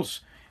good schools.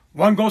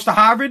 One goes to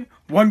Harvard.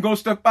 One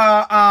goes to,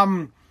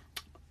 why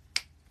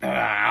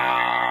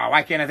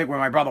can't I think where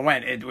my brother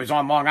went? It was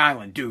on Long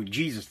Island, dude.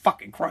 Jesus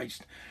fucking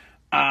Christ.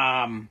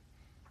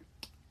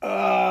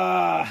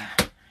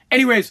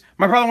 Anyways,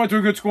 my brother went to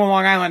a good school in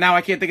Long Island. Now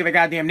I can't think of the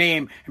goddamn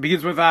name. It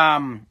begins with,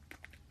 oh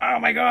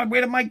my God,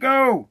 where did Mike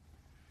go?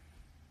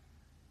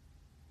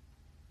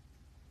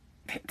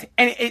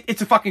 And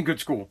it's a fucking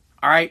good school,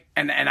 all right?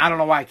 And I don't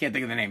know why I can't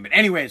think of the name. But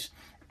anyways,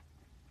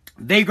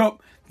 they go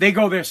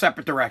their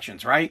separate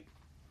directions, right?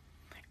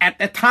 At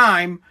the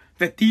time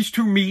that these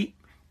two meet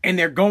and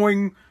they're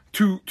going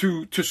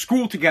to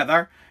school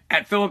together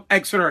at Phillips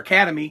Exeter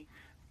Academy,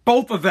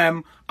 both of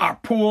them are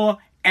poor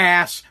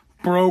ass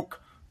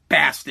broke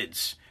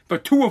bastards. The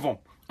two of them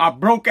are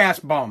broke ass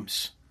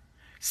bums.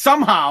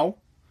 Somehow,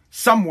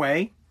 some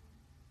way,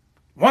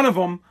 one of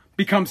them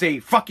becomes a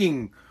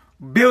fucking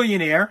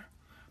billionaire.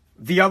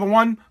 The other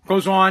one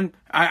goes on.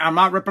 I'm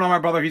not ripping on my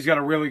brother. He's got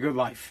a really good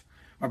life.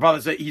 My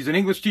he's an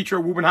English teacher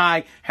at Woburn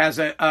High, has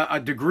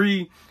a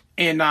degree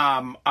in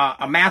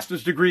a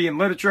master's degree in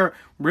literature.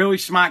 Really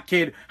smart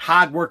kid,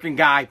 hardworking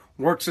guy,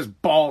 works his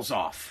balls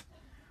off.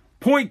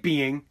 Point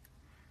being,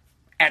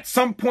 at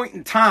some point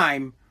in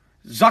time,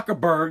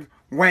 Zuckerberg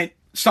went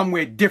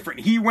somewhere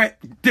different. He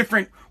went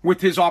different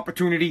with his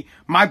opportunity.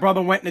 My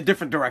brother went in a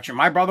different direction.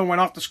 My brother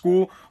went off to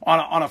school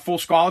on a full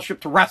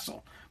scholarship to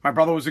wrestle. My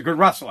brother was a good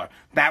wrestler.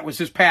 That was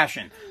his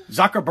passion.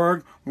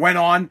 Zuckerberg went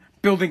on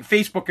building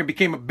Facebook and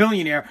became a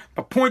billionaire.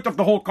 The point of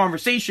the whole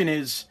conversation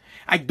is,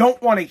 I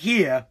don't want to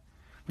hear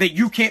that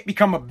you can't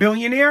become a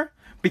billionaire,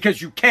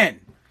 because you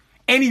can.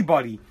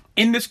 Anybody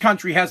in this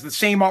country has the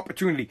same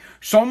opportunity.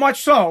 So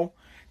much so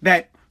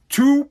that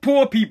two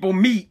poor people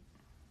meet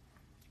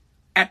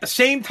at the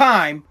same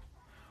time,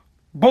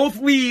 both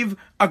leave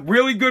a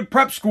really good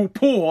prep school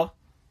poor.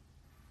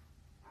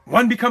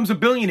 One becomes a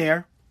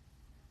billionaire.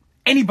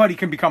 Anybody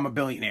can become a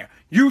billionaire.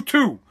 You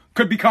too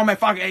could become a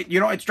fucking,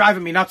 it's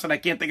driving me nuts that I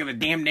can't think of the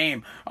damn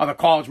name of the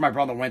college my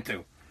brother went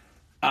to.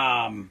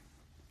 And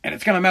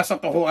it's going to mess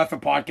up the whole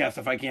effing podcast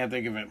if I can't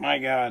think of it. My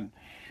God.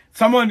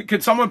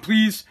 Could someone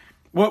please,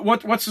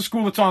 what's the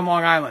school that's on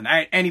Long Island?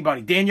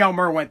 Anybody. Danielle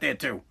Murr went there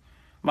too.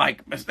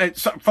 Like,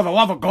 for the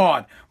love of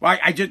God.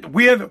 Like,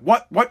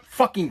 what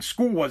fucking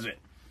school was it?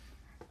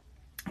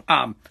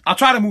 I'll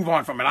try to move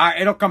on from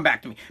it. It'll come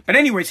back to me. But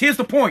anyways, here's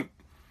the point.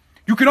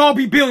 You can all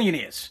be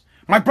billionaires.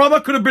 My brother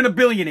could have been a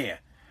billionaire.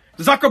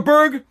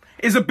 Zuckerberg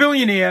is a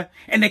billionaire,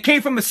 and they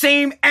came from the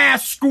same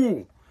ass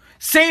school.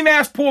 Same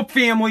ass poor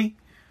family.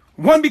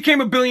 One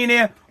became a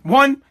billionaire.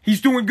 One,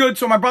 he's doing good,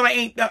 so my brother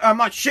I'm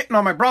not shitting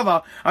on my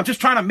brother. I'm just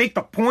trying to make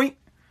the point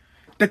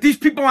that these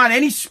people aren't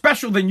any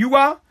special than you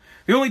are.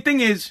 The only thing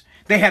is,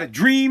 they had a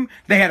dream,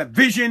 they had a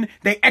vision,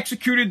 they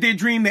executed their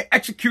dream, they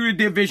executed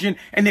their vision,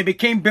 and they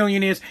became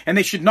billionaires, and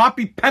they should not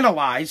be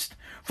penalized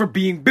for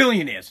being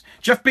billionaires.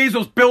 Jeff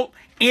Bezos built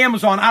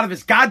Amazon out of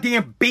his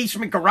goddamn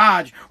basement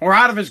garage, or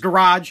out of his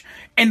garage,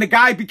 and the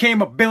guy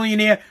became a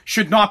billionaire,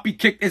 should not be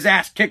his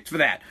ass kicked for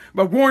that.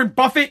 But Warren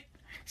Buffett,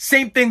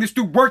 same thing. This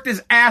dude worked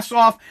his ass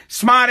off,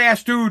 smart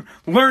ass dude,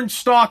 learned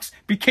stocks,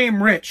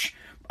 became rich.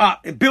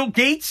 Bill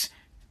Gates,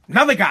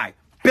 another guy,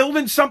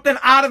 building something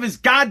out of his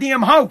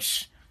goddamn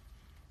house.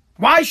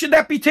 Why should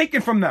that be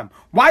taken from them?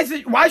 Why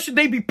should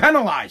they be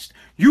penalized?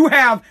 You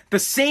have the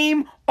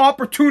same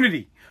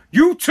opportunity.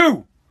 You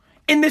too,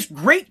 in this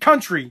great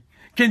country,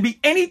 can be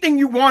anything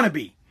you want to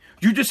be.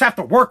 You just have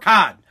to work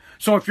hard.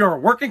 So if you're a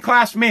working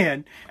class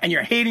man and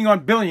you're hating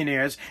on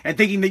billionaires and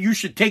thinking that you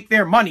should take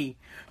their money,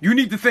 you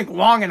need to think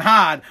long and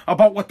hard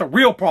about what the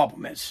real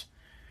problem is.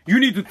 You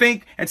need to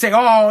think and say,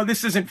 oh,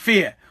 this isn't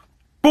fair.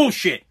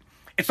 Bullshit.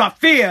 It's not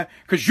fair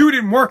because you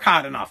didn't work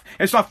hard enough.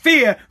 It's not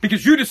fair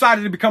because you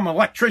decided to become an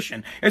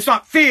electrician. It's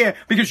not fair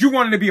because you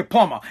wanted to be a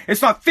plumber.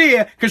 It's not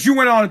fair because you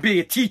went on to be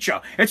a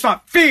teacher. It's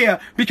not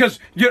fair because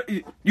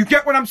you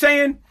get what I'm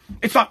saying?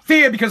 It's not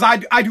fair because I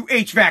do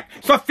HVAC.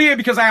 It's not fair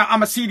because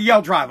I'm a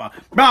CDL driver.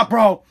 Nah,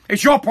 bro,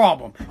 it's your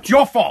problem. It's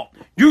your fault.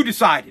 You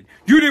decided.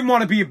 You didn't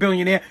want to be a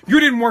billionaire. You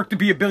didn't work to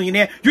be a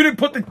billionaire. You didn't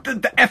put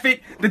the effort,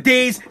 the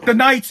days, the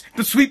nights,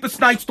 the sleepless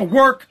nights, the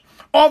work,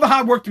 all the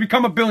hard work to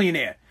become a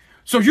billionaire.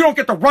 So you don't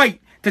get the right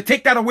to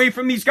take that away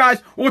from these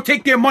guys or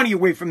take their money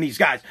away from these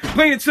guys.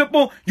 Plain and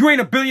simple, you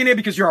ain't a billionaire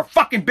because you're a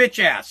fucking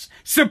bitch ass.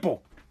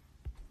 Simple.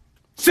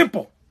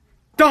 Simple.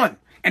 Done.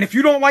 And if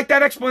you don't like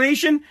that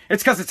explanation,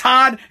 it's because it's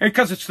hard and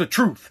because it's the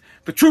truth.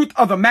 The truth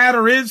of the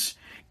matter is,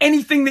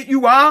 anything that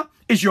you are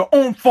is your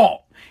own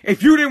fault.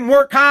 If you didn't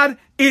work hard,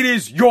 it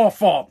is your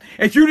fault.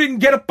 If you didn't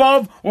get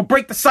above or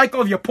break the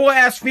cycle of your poor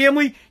ass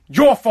family,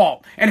 your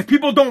fault. And if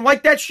people don't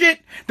like that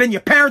shit, then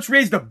your parents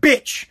raised a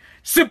bitch.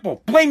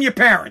 Simple. Blame your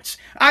parents.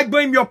 I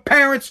blame your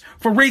parents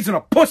for raising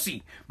a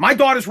pussy. My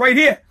daughter's right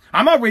here.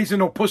 I'm not raising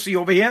no pussy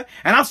over here.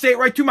 And I'll say it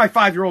right to my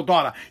 5-year-old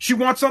daughter. She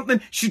wants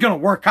something, she's gonna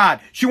work hard.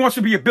 She wants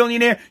to be a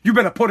billionaire, you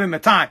better put in the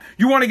time.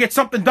 You want to get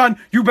something done,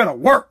 you better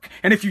work.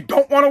 And if you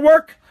don't want to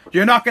work,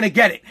 you're not gonna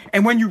get it.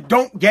 And when you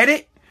don't get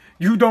it,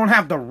 you don't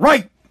have the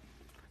right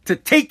to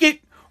take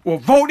it or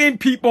vote in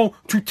people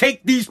to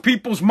take these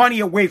people's money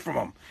away from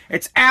them.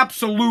 It's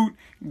absolute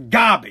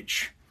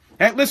garbage.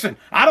 Hey, listen,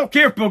 I don't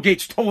care if Bill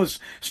Gates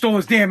stole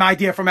his damn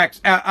idea from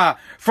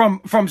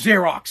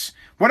Xerox.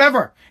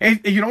 Whatever. And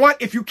you know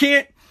what? If you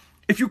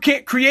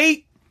can't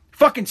create,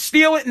 fucking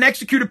steal it and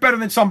execute it better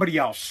than somebody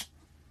else.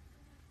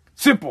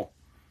 Simple.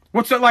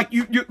 What's that like?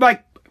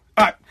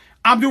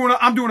 I'm doing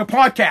a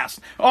podcast.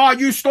 Oh,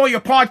 you stole your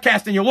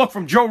podcast and you look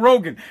from Joe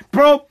Rogan.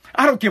 Bro,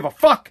 I don't give a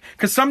fuck.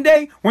 Cause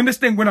someday when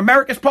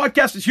America's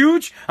podcast is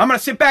huge, I'm gonna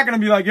sit back and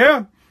I'm be like,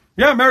 yeah,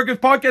 America's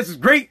podcast is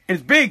great and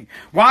it's big.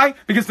 Why?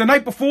 Because the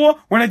night before,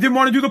 when I didn't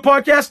want to do the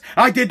podcast,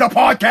 I did the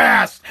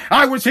podcast.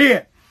 I was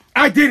here.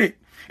 I did it.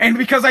 And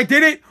because I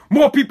did it,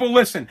 more people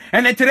listen.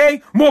 And then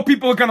today, more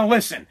people are going to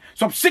listen.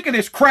 So I'm sick of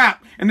this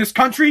crap in this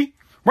country.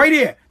 Right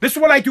here. This is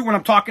what I do when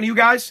I'm talking to you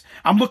guys.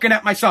 I'm looking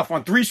at myself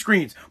on 3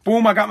 screens.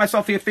 Boom, I got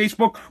myself here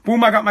Facebook.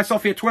 Boom, I got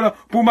myself here Twitter.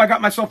 Boom, I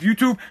got myself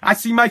YouTube. I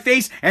see my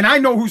face and I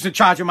know who's in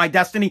charge of my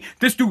destiny.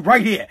 This dude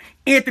right here.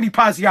 Anthony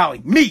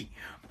Pazziali. Me.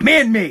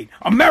 Man-made.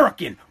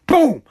 American.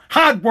 Boom.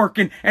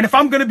 Hardworking. And if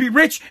I'm going to be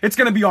rich, it's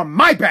going to be on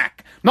my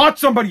back, not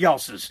somebody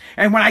else's.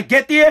 And when I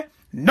get there,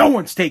 no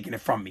one's taking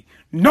it from me.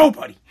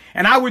 Nobody.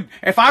 And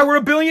if I were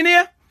a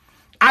billionaire,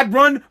 I'd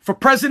run for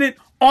president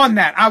on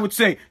that. I would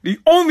say the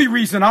only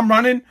reason I'm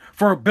running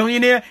for a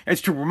billionaire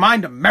is to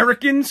remind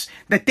Americans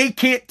that they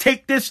can't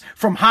take this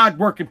from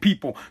hardworking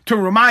people. To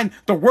remind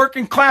the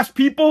working class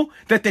people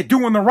that they're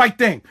doing the right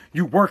thing.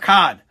 You work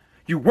hard.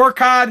 You work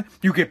hard.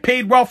 You get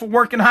paid well for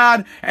working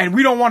hard. And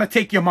we don't want to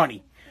take your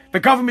money.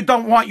 The government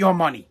don't want your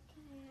money.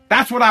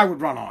 That's what I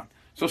would run on.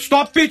 So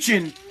stop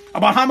bitching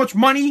about how much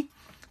money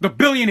the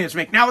billionaires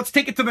make. Now let's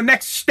take it to the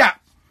next step.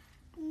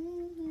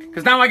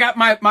 Because now I got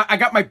my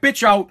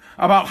bitch out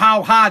about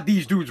how hard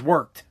these dudes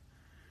worked.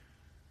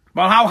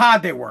 About how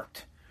hard they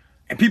worked.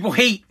 And people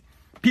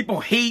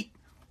hate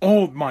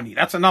old money.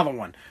 That's another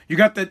one. You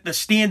got the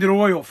Standard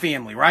Oil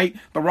family, right?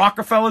 The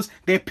Rockefellers,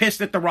 they're pissed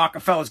that the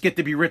Rockefellers get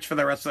to be rich for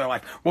the rest of their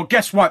life. Well,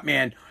 guess what,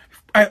 man?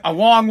 A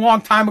long,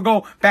 long time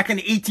ago, back in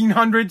the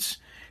 1800s,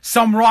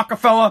 some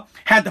Rockefeller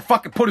had to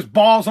fucking put his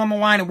balls on the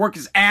line and work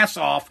his ass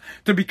off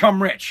to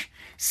become rich.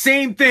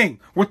 Same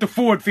thing with the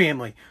Ford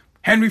family.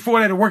 Henry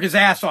Ford had to work his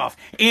ass off.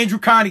 Andrew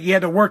Carnegie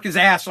had to work his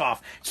ass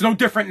off. It's no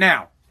different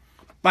now.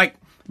 Like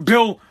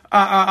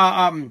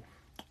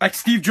like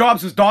Steve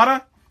Jobs'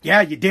 daughter.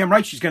 Yeah, you're damn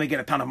right she's going to get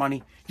a ton of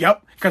money.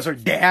 Yep, because her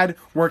dad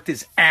worked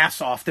his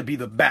ass off to be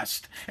the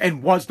best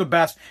and was the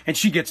best, and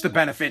she gets the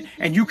benefit.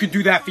 And you can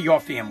do that for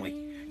your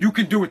family. You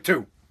can do it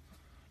too.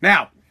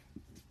 Now,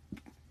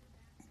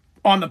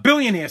 on the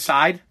billionaire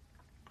side,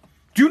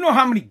 do you know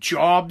how many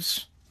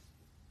jobs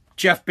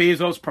Jeff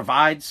Bezos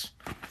provides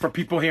for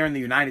people here in the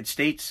United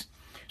States?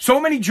 So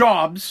many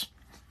jobs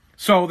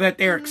so that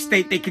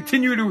they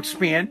continue to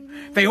expand.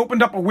 They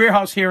opened up a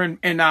warehouse here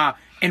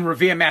in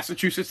Revere,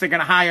 Massachusetts. They're going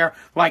to hire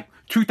like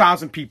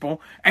 2,000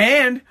 people.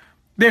 And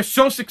they're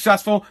so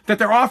successful that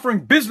they're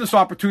offering business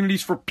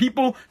opportunities for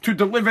people to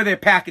deliver their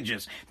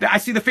packages. I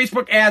see the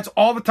Facebook ads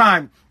all the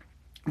time.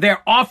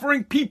 They're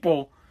offering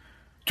people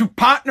to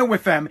partner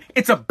with them.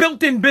 It's a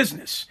built-in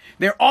business.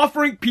 They're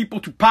offering people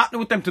to partner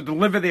with them to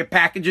deliver their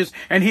packages.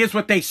 And here's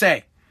what they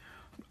say.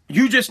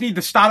 You just need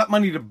the startup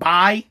money to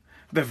buy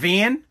the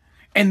van,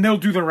 and they'll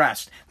do the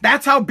rest.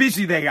 That's how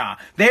busy they are.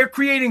 They're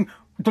creating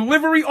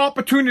delivery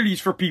opportunities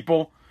for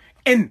people,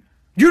 and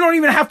you don't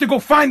even have to go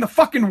find the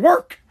fucking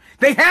work.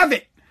 They have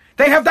it.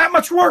 They have that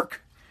much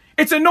work.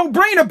 It's a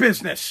no-brainer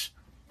business.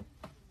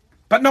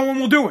 But no one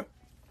will do it.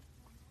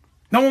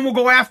 No one will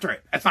go after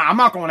it. I'm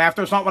not going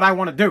after it. It's not what I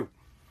want to do.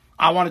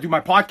 I want to do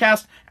my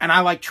podcast, and I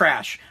like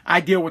trash. I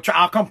deal with trash.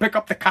 I'll come pick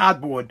up the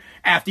cardboard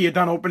after you're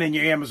done opening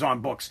your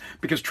Amazon books,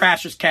 because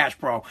trash is cash,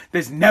 bro.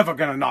 There's never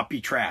going to not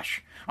be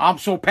trash. I'm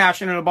so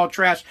passionate about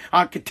trash.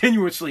 I'm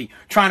continuously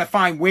trying to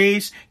find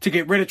ways to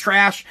get rid of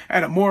trash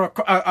at a more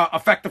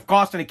effective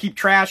cost and to keep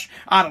trash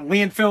out of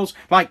landfills.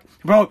 Like,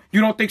 bro, you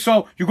don't think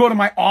so? You go into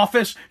my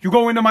office,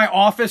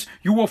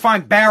 you will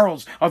find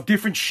barrels of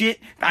different shit.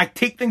 I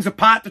take things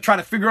apart to try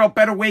to figure out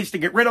better ways to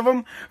get rid of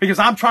them, because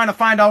I'm trying to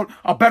find out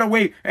a better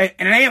way.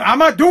 And I'm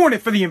not doing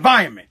it for the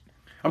environment.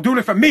 I'm doing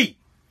it for me,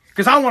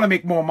 because I want to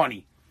make more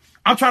money.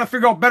 I'm trying to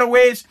figure out better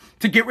ways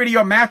to get rid of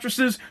your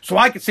mattresses so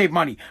I can save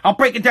money. I'm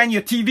breaking down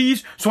your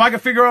TVs so I can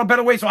figure out a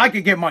better way so I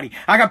can get money.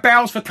 I got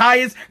barrels for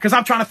tires because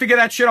I'm trying to figure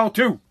that shit out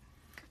too.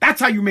 That's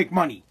how you make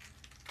money.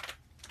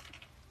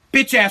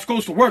 Bitch ass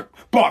goes to work,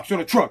 box in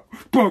a truck,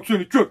 and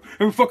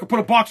we fucking put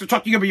a box in a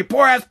truck, you're gonna be a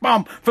poor ass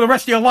bum for the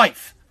rest of your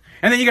life.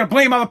 And then you're gonna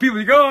blame other people.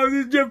 You go, oh,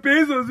 this Jeff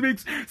Bezos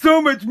makes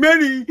so much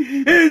money, and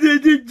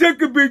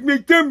Zuckerberg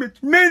makes so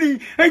much money,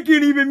 I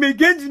can't even make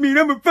ends meet,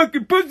 I'm a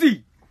fucking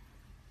pussy.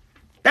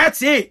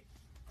 That's it.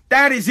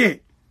 That is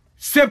it.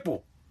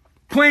 Simple.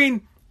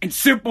 Plain and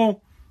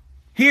simple.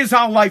 Here's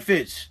how life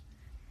is.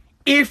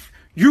 If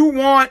you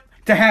want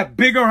to have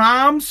bigger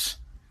arms,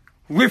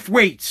 lift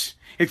weights.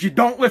 If you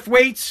don't lift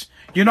weights,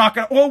 you're not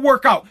going to, or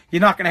work out,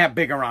 you're not going to have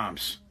bigger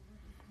arms.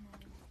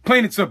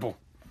 Plain and simple.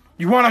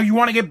 You want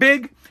to get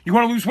big? You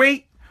want to lose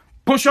weight?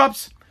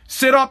 Push-ups,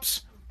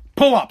 sit-ups,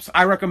 pull-ups.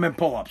 I recommend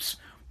pull-ups.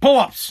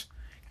 Pull-ups.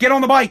 Get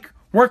on the bike.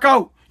 Work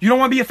out. You don't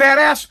want to be a fat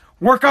ass?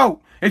 Work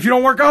out. If you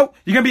don't work out,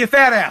 you're going to be a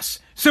fat ass.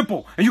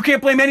 Simple. And you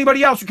can't blame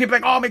anybody else. You can't be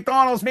like, oh,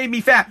 McDonald's made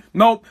me fat.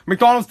 No,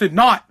 McDonald's did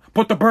not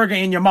put the burger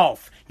in your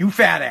mouth. You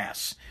fat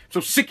ass. So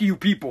sick of you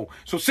people.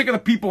 So sick of the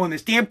people in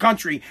this damn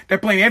country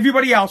that blame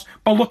everybody else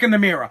but look in the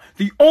mirror.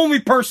 The only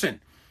person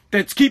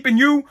that's keeping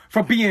you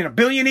from being a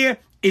billionaire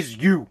is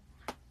you.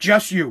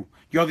 Just you.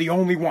 You're the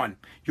only one.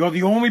 You're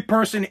the only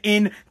person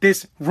in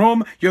this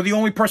room. You're the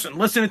only person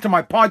listening to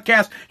my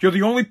podcast. You're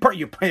the only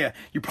you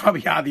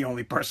probably are the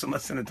only person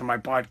listening to my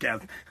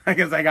podcast. I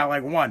guess I got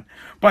like one.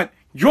 But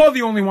you're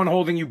the only one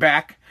holding you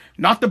back,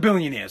 not the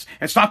billionaires.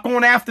 And stop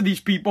going after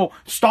these people.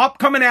 Stop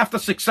coming after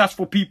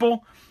successful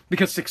people,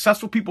 because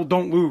successful people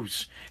don't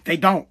lose. They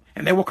don't.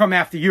 And they will come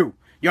after you.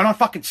 You're not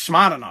fucking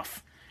smart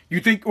enough.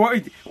 You think, or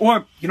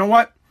you know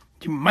what?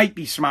 You might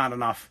be smart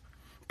enough.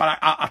 But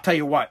I'll tell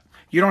you what.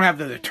 You don't have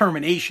the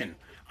determination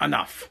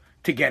enough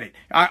to get it.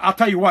 I'll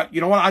tell you what.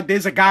 You know what?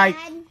 There's a guy.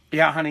 Dad,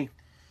 yeah, honey.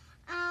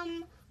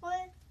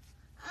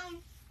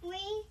 Will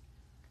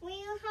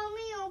you help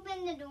me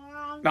open the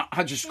door? No,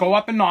 I'll just go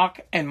up and knock,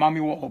 and mommy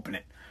will open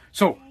it.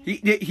 So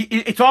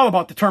it's all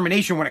about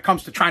determination when it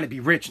comes to trying to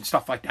be rich and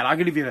stuff like that. I'll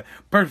give you the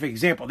perfect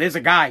example. There's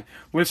a guy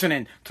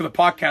listening to the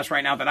podcast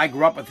right now that I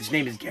grew up with. His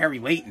name is Gary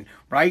Layton,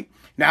 right?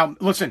 Now,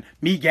 listen,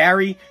 me,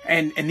 Gary,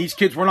 and these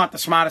kids, we're not the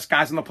smartest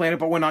guys on the planet,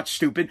 but we're not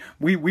stupid.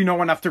 We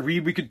know enough to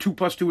read. We could 2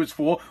 + 2 is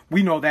 4.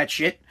 We know that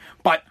shit.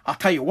 But I'll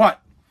tell you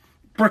what,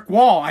 brick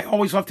wall, I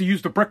always love to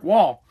use the brick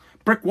wall.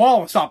 Brick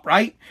wall is up,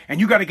 right? And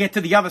you got to get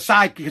to the other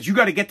side, because you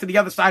got to get to the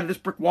other side of this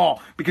brick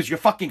wall, because your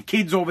fucking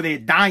kids over there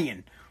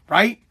dying,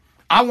 right?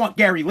 I want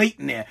Gary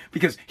Layton there,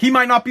 because he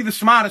might not be the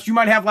smartest. You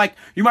might have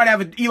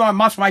Elon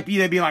Musk might be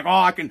there being like,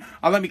 oh,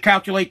 let me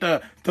calculate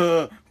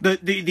the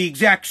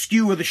exact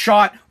skew of the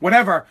shot,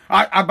 whatever.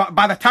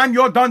 By the time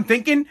you're done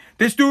thinking,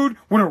 this dude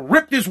would have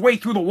ripped his way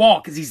through the wall,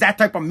 because he's that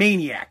type of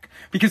maniac,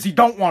 because he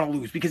don't want to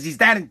lose, because he's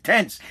that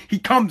intense.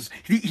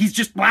 He's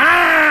just,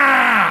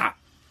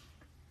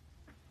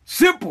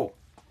 simple.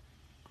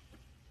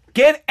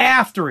 Get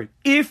after it.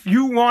 If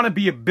you want to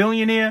be a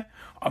billionaire,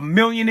 a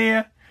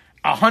millionaire,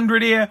 a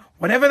hundredaire,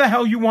 whatever the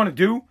hell you want to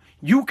do,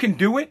 You can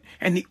do it,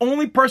 and the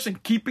only person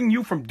keeping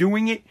you from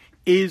doing it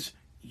is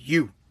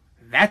you.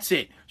 That's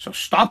it. So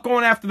stop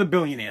going after the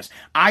billionaires.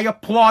 I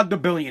applaud the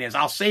billionaires.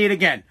 I'll say it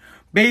again.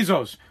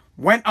 Bezos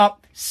went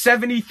up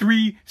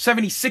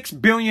 76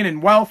 billion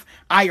in wealth.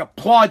 I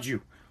applaud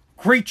you.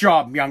 Great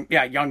job,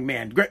 young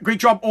man. Great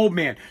job, old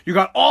man. You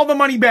got all the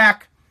money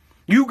back.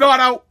 You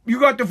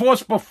got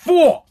divorced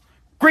before.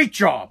 Great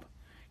job.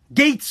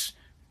 Gates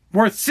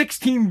worth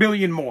 16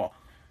 billion more.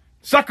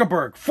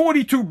 Zuckerberg,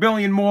 42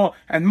 billion more,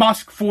 and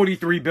Musk,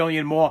 43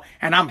 billion more,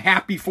 and I'm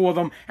happy for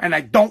them, and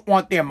I don't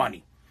want their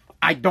money.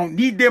 I don't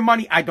need their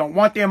money. I don't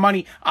want their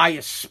money. I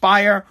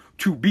aspire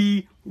to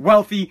be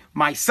wealthy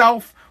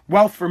myself.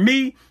 Wealth for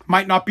me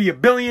might not be $1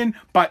 billion,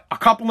 but a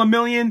couple of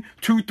million,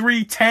 2,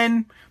 3,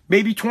 10,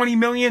 maybe 20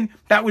 million.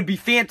 That would be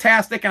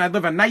fantastic, and I'd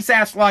live a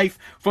nice-ass life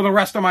for the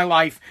rest of my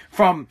life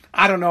from,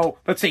 I don't know,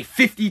 let's say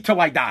 50 till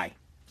I die.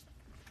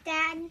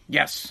 Dad,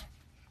 Yes.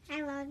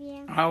 I love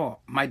you. Oh,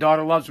 my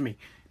daughter loves me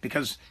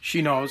because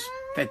she knows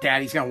that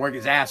Daddy's going to work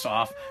his ass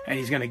off and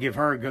he's going to give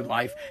her a good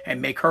life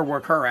and make her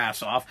work her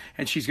ass off,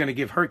 and she's going to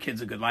give her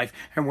kids a good life,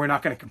 and we're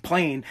not going to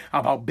complain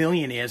about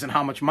billionaires and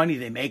how much money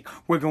they make.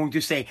 We're going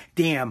to say,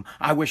 damn,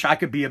 I wish I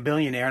could be a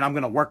billionaire, and I'm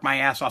going to work my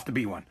ass off to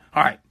be one.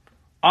 All right,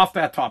 off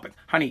that topic.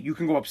 Honey, you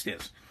can go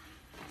upstairs.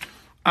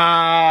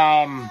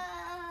 Why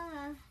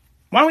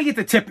don't we get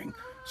to tipping?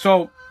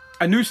 So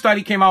a new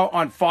study came out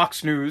on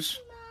Fox News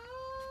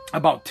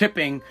about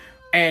tipping,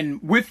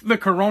 and with the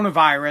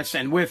coronavirus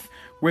and with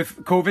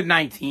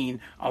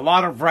COVID-19, a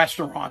lot of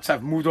restaurants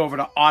have moved over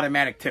to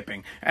automatic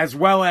tipping, as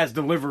well as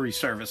delivery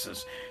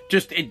services.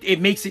 Just,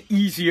 it makes it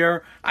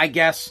easier, I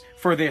guess,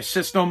 for their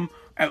system.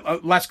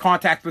 Less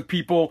contact with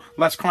people,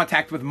 less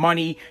contact with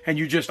money, and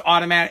you just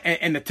automatic,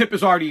 and the tip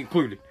is already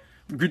included.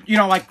 You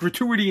know, like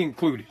gratuity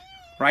included,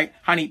 right?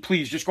 Honey,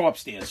 please, just go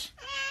upstairs.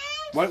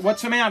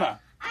 What's the matter?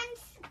 I'm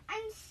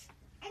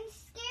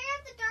scared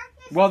of the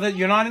darkness. Well,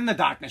 you're not in the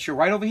darkness. You're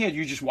right over here.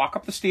 You just walk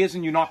up the stairs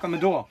and you knock on the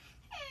door.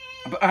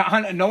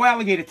 But, no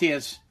alligator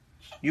tears.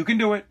 You can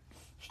do it.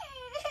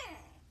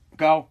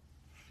 Go.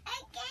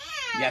 I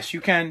can't. Yes, you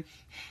can.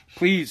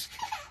 Please.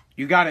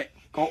 You got it.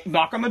 Go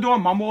knock on the door.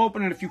 Mom will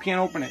open it if you can't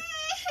open it.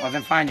 Well,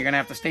 then fine. You're going to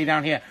have to stay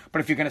down here.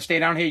 But if you're going to stay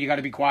down here, you got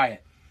to be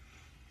quiet.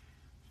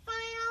 Fine,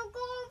 I'll go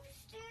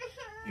upstairs.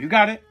 You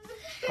got it.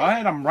 Go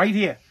ahead. I'm right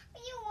here.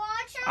 You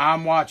watch her?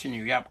 I'm watching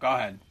you. Yep, go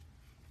ahead.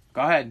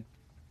 Go ahead.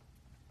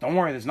 Don't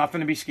worry. There's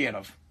nothing to be scared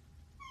of.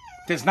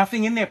 There's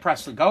nothing in there,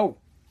 Presley. Go.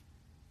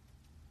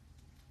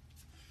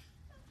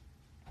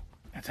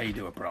 That's how you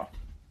do it, bro.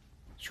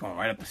 She's going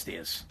right up the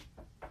stairs.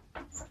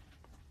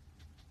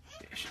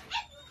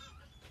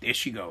 There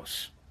she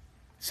goes.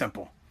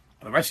 Simple.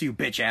 The rest of you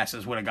bitch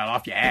asses would have got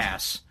off your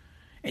ass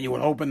and you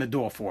would open the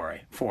door for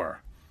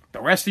her.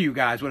 The rest of you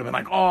guys would have been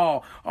like,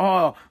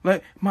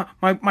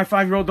 my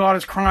 5-year-old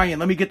daughter's crying.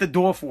 Let me get the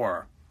door for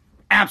her.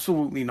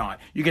 Absolutely not.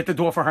 You get the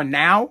door for her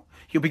now,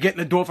 you'll be getting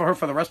the door for her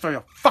for the rest of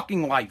your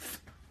fucking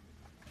life.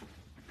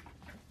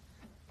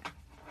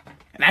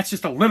 And that's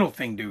just a little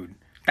thing, dude.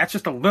 That's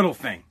just a little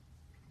thing.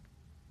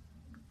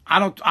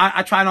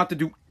 I try not to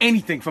do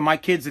anything for my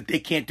kids that they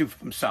can't do for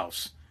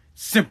themselves.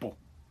 Simple.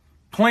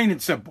 Plain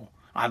and simple.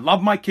 I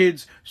love my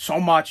kids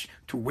so much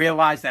to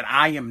realize that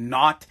I am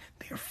not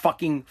their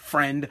fucking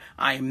friend.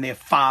 I am their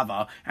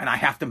father, and I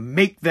have to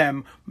make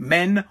them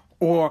men,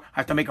 or I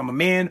have to make them a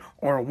man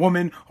or a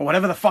woman or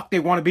whatever the fuck they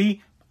want to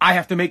be. I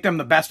have to make them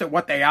the best at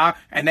what they are,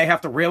 and they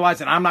have to realize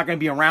that I'm not going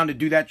to be around to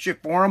do that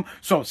shit for them.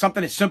 So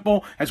something as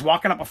simple as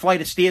walking up a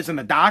flight of stairs in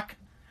the dark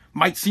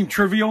might seem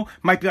trivial,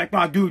 might be like,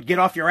 oh, dude, get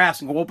off your ass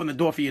and go open the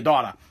door for your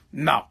daughter.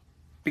 No.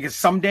 Because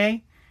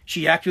someday,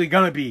 she's actually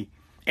going to be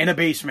in a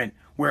basement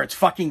where it's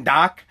fucking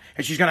dark,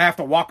 and she's going to have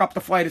to walk up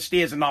the flight of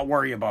stairs and not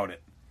worry about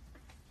it.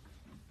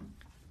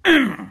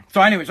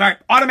 So anyways, all right,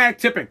 automatic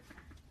tipping.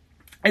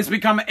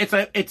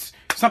 It's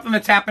something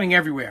that's happening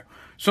everywhere.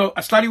 So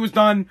a study was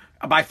done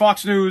by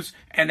Fox News,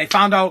 and they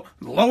found out,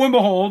 lo and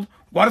behold,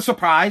 what a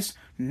surprise,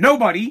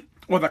 nobody,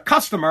 or the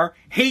customer,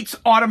 hates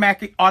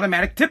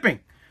automatic tipping.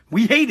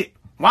 We hate it.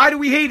 Why do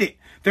we hate it?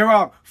 There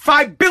are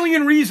 5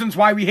 billion reasons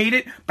why we hate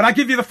it, but I'll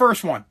give you the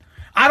first one.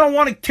 I don't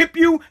want to tip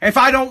you if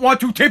I don't want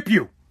to tip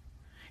you.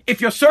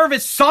 If your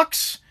service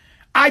sucks,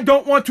 I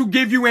don't want to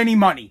give you any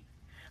money.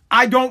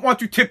 I don't want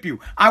to tip you.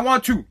 I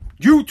want you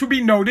to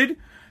be noted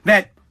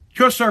that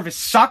your service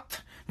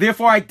sucked,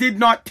 therefore I did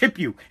not tip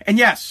you. And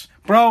yes,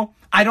 bro,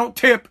 I don't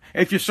tip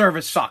if your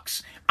service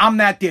sucks. I'm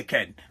that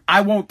dickhead.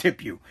 I won't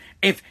tip you.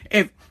 If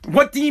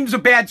what deems a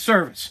bad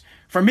service?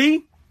 For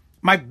me,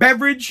 my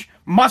beverage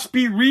must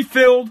be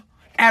refilled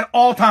at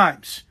all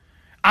times.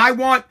 I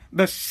want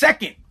the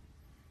second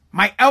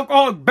my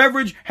alcoholic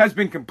beverage has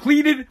been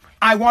completed,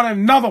 I want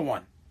another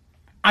one.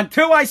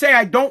 Until I say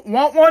I don't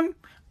want one,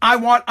 I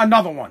want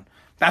another one.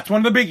 That's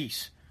one of the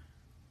biggies.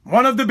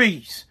 One of the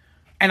biggies.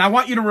 And I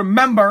want you to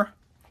remember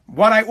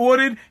what I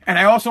ordered, and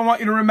I also want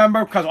you to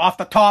remember, because off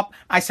the top,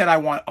 I said I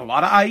want a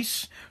lot of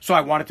ice, so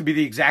I want it to be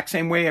the exact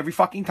same way every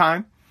fucking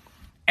time.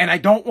 And I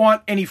don't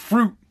want any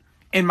fruit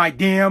in my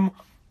damn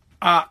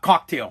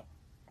cocktail.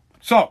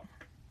 So,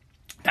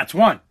 That's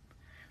one.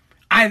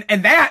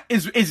 And that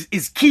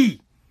is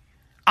key.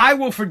 I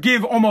will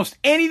forgive almost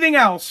anything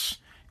else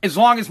as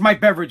long as my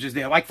beverage is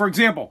there. Like, for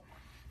example,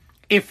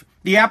 if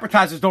the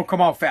appetizers don't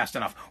come out fast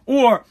enough,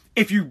 or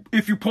if you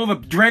pull the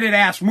dreaded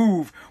ass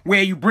move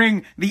where you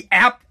bring the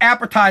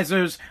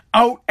appetizers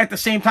out at the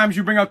same time as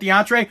you bring out the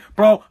entree,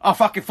 bro, I'll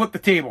fucking flip the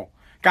table.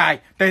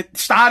 Guy, the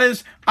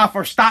starters are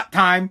for start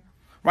time,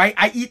 right?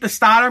 I eat the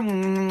starter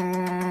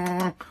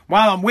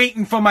while I'm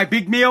waiting for my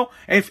big meal.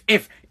 If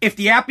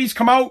the appies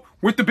come out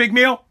with the big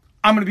meal,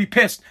 I'm going to be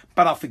pissed,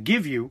 but I'll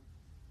forgive you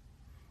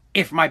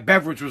if my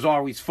beverage was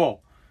always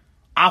full.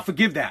 I'll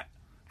forgive that,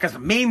 because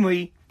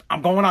mainly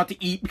I'm going out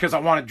to eat because I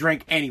want to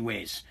drink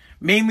anyways.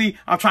 Mainly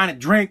I'm trying to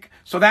drink,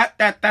 so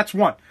that's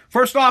one.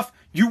 First off,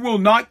 you will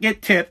not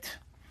get tipped,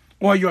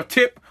 or your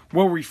tip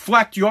will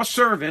reflect your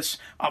service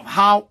of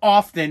how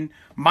often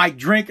my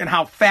drink and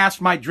how fast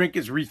my drink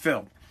is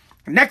refilled.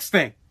 Next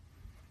thing,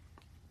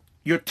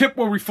 your tip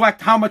will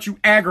reflect how much you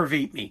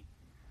aggravate me.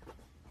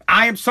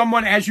 I am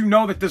someone, as you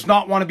know, that does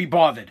not want to be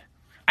bothered.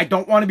 I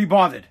don't want to be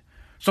bothered.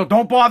 So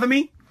don't bother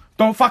me.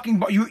 Don't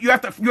fucking, you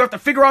have to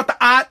figure out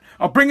the art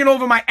of bringing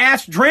over my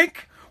ass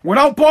drink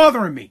without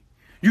bothering me.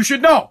 You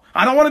should know.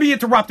 I don't want to be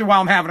interrupted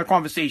while I'm having a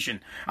conversation.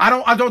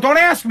 Don't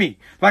ask me.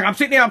 Like, I'm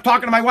sitting there, I'm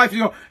talking to my wife, and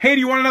you go, hey,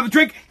 do you want another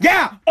drink?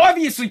 Yeah,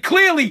 obviously,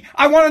 clearly,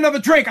 I want another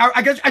drink.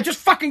 I just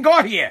fucking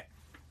got here.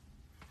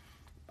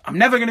 I'm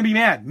never going to be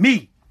mad.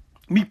 Me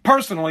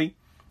personally,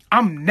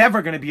 I'm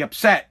never going to be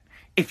upset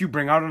if you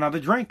bring out another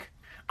drink.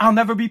 I'll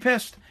never be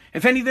pissed.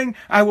 If anything,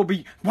 I will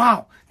be,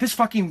 wow, this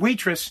fucking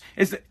waitress,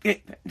 is that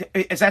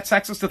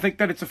sexist to think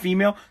that it's a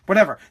female?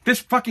 Whatever. This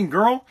fucking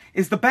girl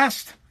is the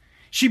best.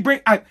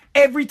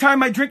 Every time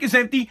my drink is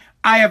empty,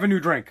 I have a new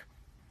drink.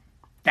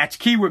 That's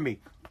key with me.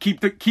 Keep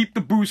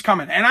the booze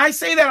coming. And I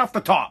say that off the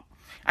top.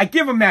 I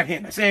give them that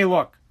hint. I say, hey,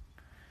 look,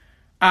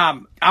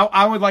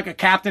 I would like a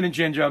Captain and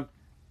Ginger.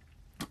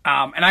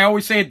 And I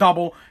always say a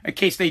double in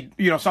case they,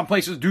 some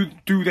places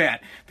do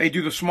that. They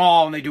do the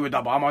small and they do a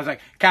double. I'm always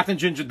like, Captain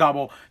Ginger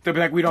double. They'll be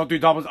like, we don't do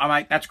doubles. I'm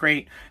like, that's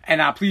great.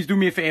 And please do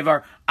me a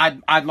favor.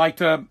 I'd like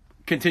to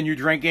continue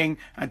drinking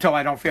until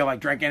I don't feel like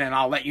drinking, and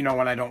I'll let you know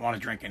when I don't want to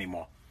drink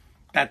anymore.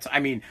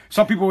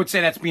 Some people would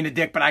say that's being a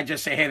dick, but I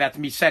just say, hey, that's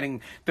me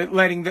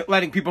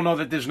letting people know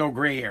that there's no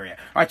gray area.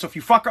 All right, so if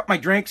you fuck up my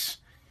drinks,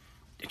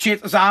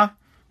 chances are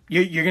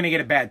you're going to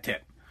get a bad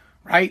tip,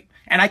 right?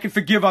 And I can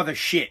forgive other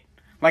shit.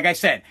 Like I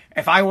said,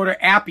 if I order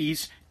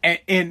appies,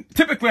 and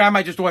typically I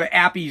might just order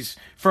appies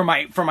for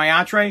my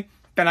entree,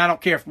 then I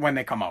don't care when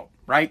they come out,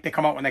 right? They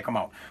come out when they come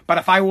out. But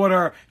if I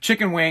order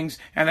chicken wings,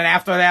 and then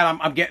after that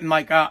I'm getting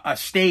like a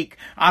steak,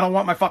 I don't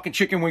want my fucking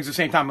chicken wings the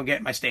same time I'm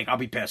getting my steak. I'll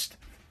be pissed.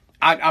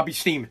 I'll be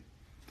steaming.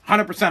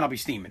 100% I'll be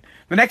steaming.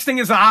 The next thing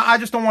is I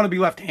just don't want to be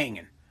left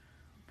hanging.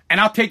 And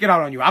I'll take it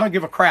out on you. I don't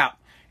give a crap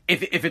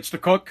if it's the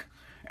cook.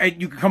 And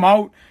you can come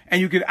out,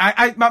 and you could...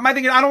 my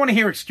thing is, I don't want to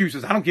hear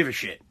excuses. I don't give a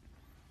shit.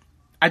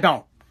 I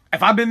don't.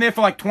 If I've been there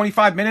for like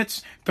 25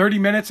 minutes, 30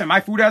 minutes, and my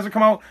food hasn't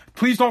come out,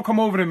 please don't come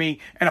over to me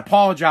and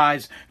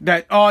apologize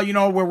that,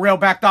 we're real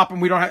backed up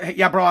and we don't have...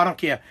 Yeah, bro, I don't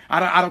care.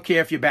 I don't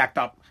care if you're backed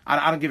up.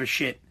 I don't give a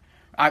shit.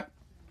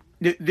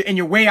 And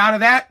your way out of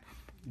that,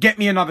 get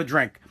me another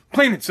drink.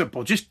 Plain and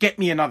simple. Just get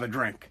me another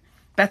drink.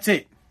 That's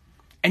it.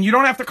 And you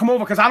don't have to come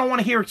over, because I don't want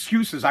to hear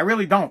excuses. I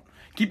really don't.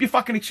 Keep your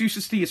fucking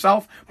excuses to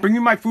yourself. Bring me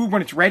my food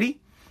when it's ready.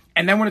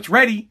 And then when it's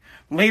ready,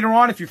 later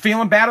on, if you're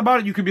feeling bad about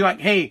it, you could be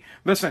like, hey,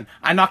 listen,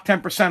 I knocked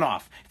 10%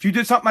 off. If you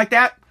did something like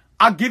that,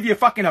 I'll give you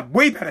a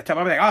way better tip.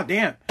 I'll be like, oh,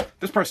 damn,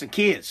 this person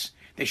cares.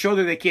 They showed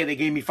that they care. They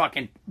gave me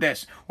fucking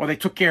this, or they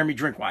took care of me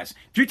drink-wise.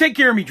 If you take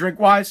care of me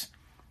drink-wise,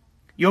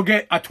 you'll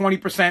get a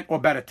 20% or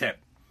better tip.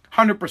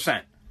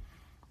 100%.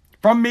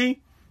 From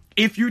me,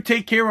 if you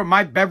take care of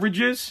my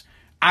beverages,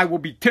 I will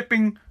be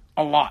tipping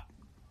a lot.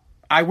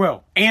 I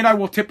will. And I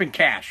will tip in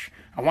cash.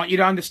 I want you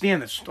to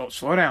understand this.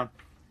 Slow down.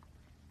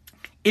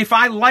 If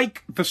I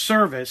like the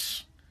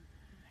service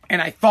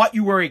and I thought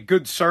you were a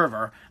good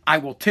server, I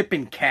will tip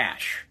in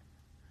cash.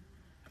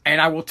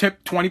 And I will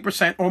tip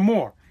 20% or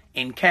more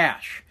in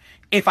cash.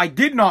 If I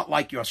did not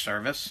like your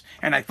service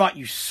and I thought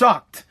you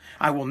sucked,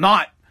 I will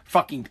not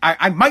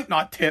I might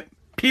not tip,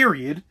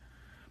 period.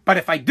 But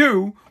if I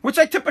do, which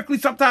I typically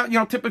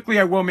typically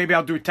I will, maybe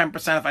I'll do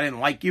 10% if I didn't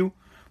like you.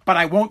 But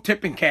I won't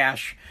tip in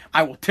cash.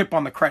 I will tip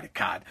on the credit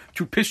card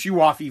to piss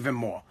you off even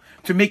more,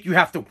 to make you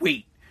have to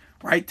wait.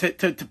 Right?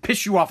 To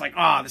piss you off, like,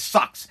 this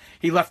sucks.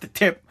 He left a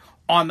tip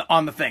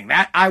on the thing.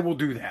 That I will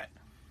do that.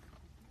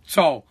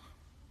 So,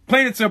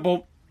 plain and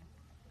simple,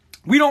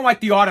 we don't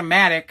like the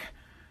automatic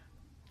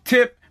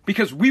tip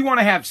because we want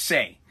to have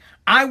say.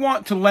 I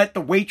want to let the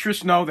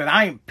waitress know that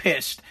I am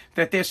pissed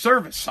that their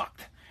service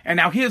sucked. And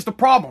now here's the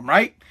problem,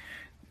 right?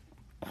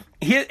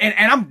 And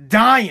I'm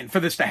dying for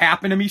this to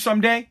happen to me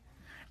someday.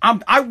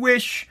 I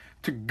wish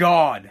to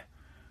God...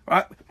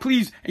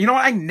 please, you know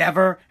what? I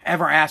never,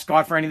 ever ask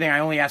God for anything. I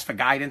only ask for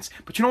guidance.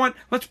 But you know what?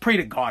 Let's pray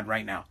to God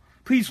right now.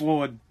 Please,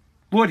 Lord,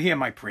 hear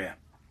my prayer.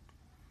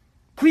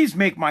 Please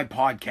make my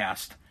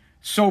podcast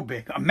so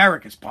big,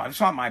 America's podcast.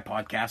 It's not my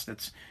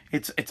podcast.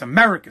 It's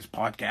America's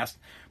podcast.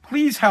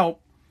 Please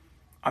help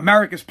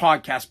America's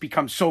podcast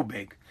become so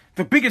big,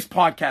 the biggest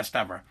podcast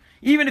ever.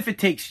 Even if it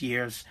takes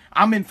years,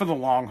 I'm in for the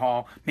long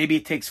haul. Maybe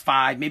it takes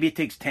 5, maybe it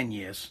takes 10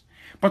 years.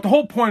 But the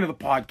whole point of the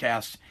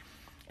podcast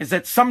is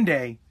that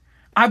someday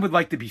I would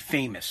like to be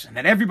famous and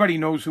that everybody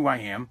knows who I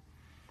am,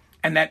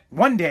 and that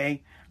one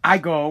day I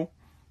go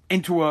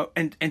into a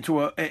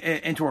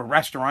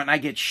restaurant and I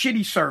get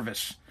shitty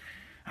service.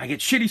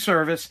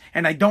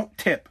 And I don't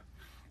tip.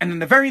 And then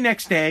the very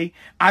next day,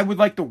 I would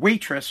like the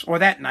waitress, or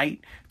that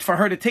night, for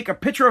her to take a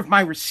picture of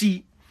my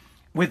receipt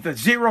with the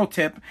 0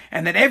 tip,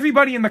 and that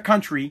everybody in the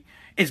country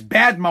is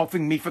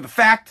bad-mouthing me for the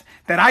fact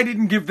that I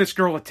didn't give this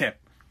girl a tip.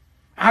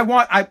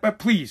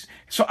 Please.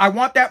 So I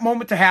want that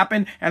moment to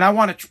happen, and I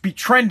want to be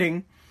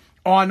trending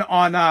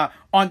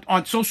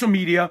on social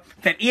media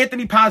that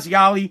Anthony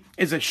Pazziali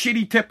is a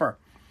shitty tipper.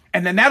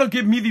 And then that'll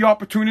give me the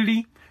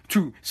opportunity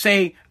to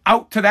say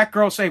out to that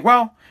girl, say,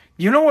 well,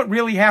 you know what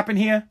really happened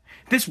here?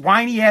 This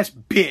whiny-ass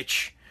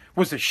bitch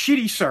was a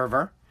shitty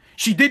server.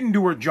 She didn't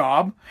do her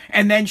job.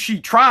 And then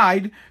she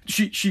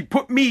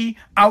put me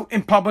out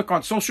in public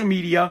on social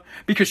media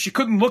because she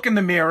couldn't look in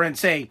the mirror and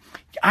say,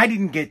 I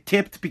didn't get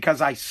tipped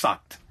because I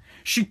sucked.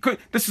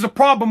 This is a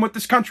problem with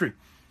this country.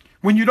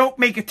 When you don't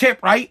make a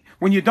tip, right?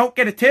 When you don't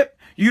get a tip,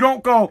 you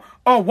don't go,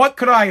 oh, what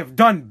could I have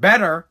done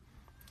better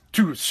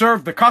to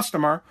serve the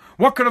customer?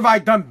 What could have I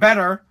done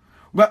better?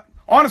 But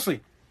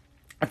honestly,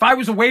 if I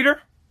was a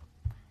waiter,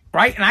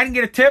 right, and I didn't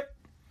get a tip,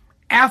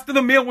 after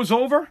the meal was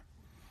over,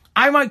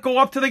 I might go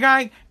up to the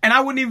guy and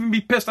I wouldn't even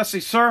be pissed. I say,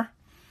 sir,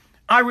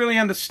 I really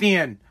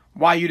understand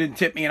why you didn't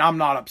tip me and I'm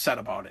not upset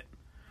about it.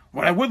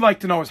 What I would like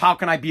to know is how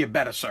can I be a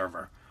better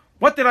server?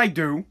 What did I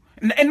do?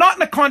 And not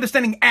in a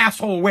condescending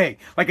asshole way,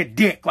 like a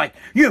dick, like,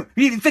 you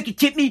didn't think you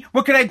tipped me?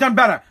 What could I have done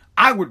better?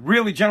 I would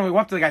really generally go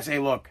up to the guy and say,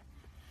 look,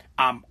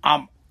 I'm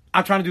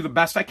trying to do the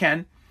best I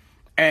can.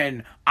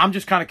 And I'm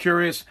just kind of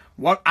curious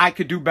what I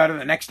could do better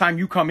the next time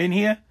you come in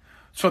here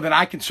so that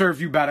I can serve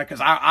you better. Because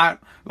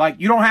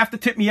you don't have to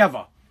tip me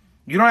ever.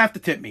 You don't have to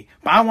tip me.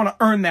 But I want to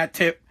earn that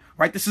tip,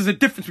 right? This is a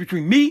difference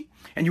between me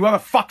and you other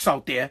fucks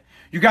out there.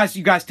 You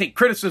guys take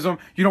criticism.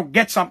 You don't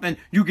get something.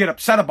 You get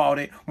upset about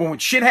it. When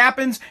shit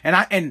happens and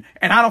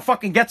I don't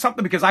fucking get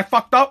something because I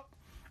fucked up,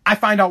 I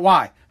find out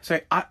why. I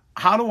say,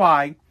 how do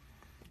I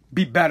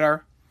be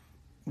better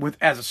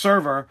as a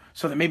server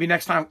so that maybe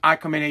next time I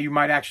come in here, you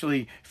might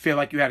actually feel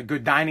like you had a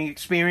good dining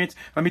experience?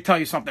 Let me tell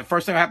you something.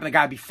 First thing that happened, the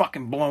guy be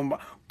fucking blown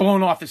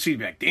off the seat.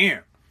 Be like,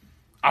 damn,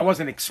 I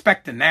wasn't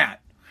expecting that.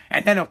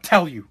 And then he'll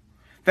tell you.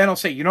 Then he'll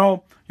say, you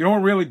know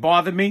what really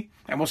bothered me?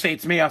 And we'll say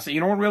it's me. I'll say, you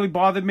know what really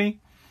bothered me?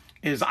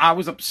 Is I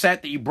was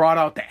upset that you brought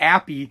out the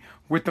appy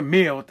with the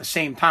meal at the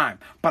same time.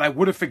 But I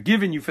would have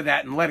forgiven you for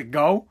that and let it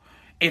go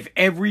if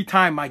every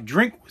time my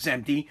drink was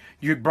empty,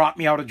 you'd brought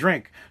me out a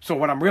drink. So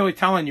what I'm really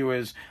telling you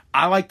is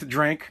I like to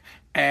drink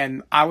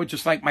and I would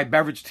just like my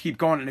beverage to keep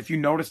going. And if you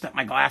notice that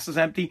my glass is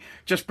empty,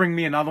 just bring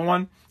me another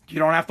one. You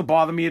don't have to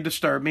bother me or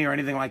disturb me or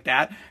anything like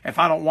that. If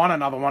I don't want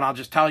another one, I'll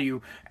just tell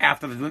you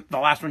after the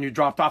last one you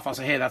dropped off, I'll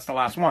say, hey, that's the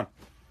last one.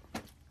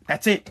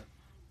 That's it.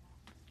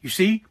 You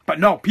see? But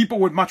no, people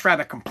would much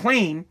rather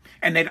complain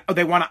and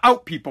they want to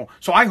out people.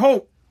 So I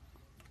hope,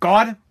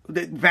 God,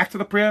 back to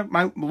the prayer,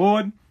 my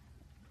Lord,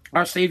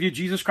 our Savior,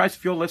 Jesus Christ,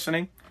 if you're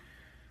listening,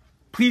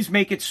 please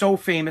make it so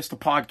famous, the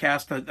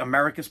podcast, the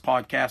America's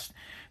podcast,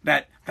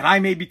 that I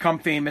may become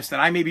famous, that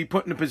I may be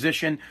put in a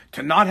position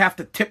to not have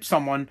to tip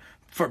someone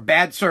for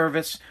bad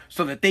service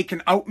so that they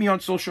can out me on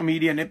social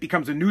media and it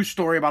becomes a news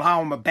story about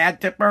how I'm a bad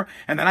tipper,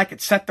 and then I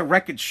could set the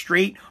record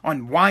straight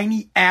on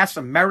whiny ass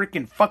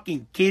American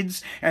fucking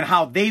kids and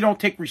how they don't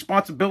take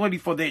responsibility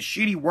for their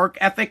shitty work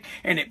ethic,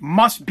 and it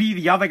must be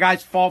the other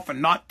guy's fault for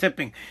not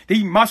tipping.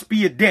 He must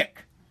be a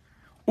dick.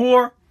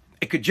 Or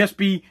it could just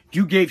be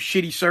you gave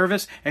shitty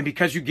service, and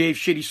because you gave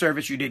shitty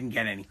service, you didn't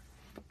get any.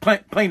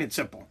 Plain and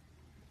simple.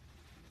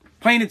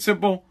 Plain and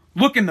simple.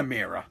 Look in the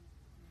mirror.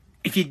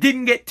 If you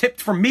didn't get tipped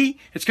from me,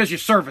 it's because your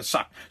service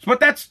sucked. But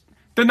that's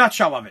the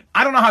nutshell of it.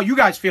 I don't know how you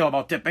guys feel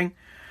about tipping.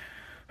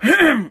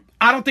 I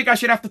don't think I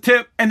should have to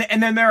tip. And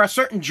then there are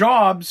certain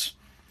jobs,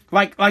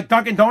 like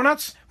Dunkin'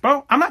 Donuts.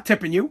 Bro, I'm not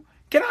tipping you.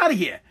 Get out of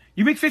here.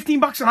 You make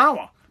 $15 an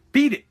hour.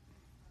 Beat it.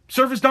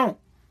 Servers don't.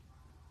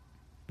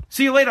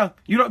 See you later.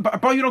 You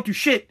don't do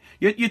shit.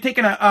 You're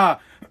taking a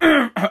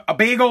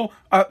bagel,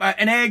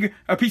 an egg,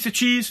 a piece of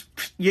cheese.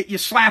 You're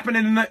slapping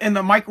it in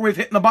the microwave,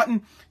 hitting the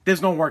button.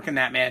 There's no work in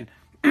that, man.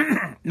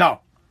 No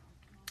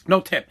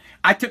tip.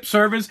 I tip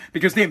servers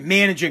because they're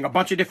managing a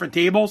bunch of different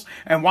tables,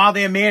 and while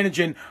they're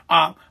managing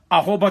a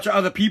whole bunch of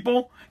other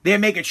people, they're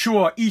making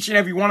sure each and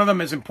every one of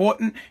them is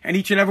important and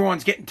each and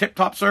everyone's getting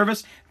tip-top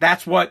service.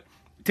 That's what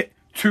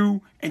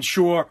to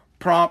ensure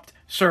prompt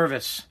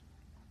service.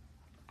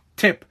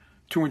 Tip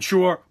to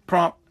ensure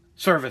prompt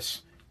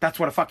service. That's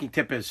what a fucking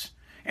tip is.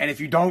 And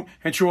if you don't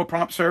ensure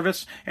prompt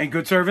service and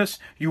good service,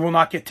 you will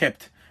not get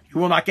tipped.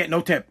 You will not get no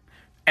tip.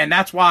 And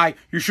that's why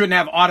you shouldn't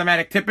have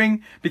automatic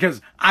tipping,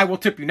 because I will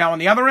tip you. Now, on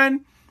the other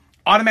end,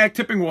 automatic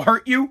tipping will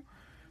hurt you,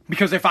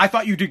 Because if I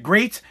thought you did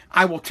great,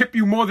 I will tip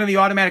you more than the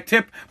automatic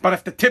tip. But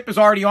if the tip is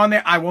already on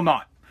there, I will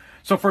not.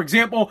 So, for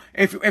example,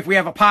 if we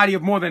have a party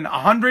of more than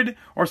 100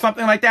 or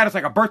something like that, it's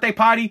like a birthday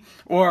party,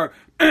 or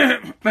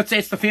let's say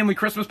it's the family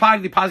Christmas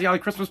party, the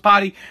Pazziali Christmas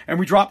party, and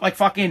we drop like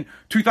fucking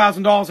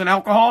 $2,000 in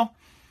alcohol,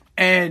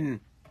 and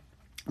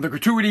the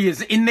gratuity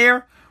is in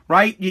there,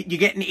 right? You're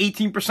getting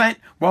 18%.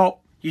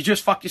 Well, you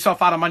just fucked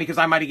yourself out of money because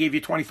I might have gave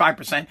you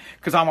 25%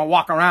 because I'm going to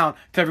walk around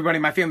to everybody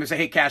in my family and say,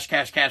 hey, cash,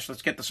 cash, cash,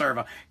 let's get the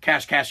server.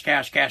 Cash, cash,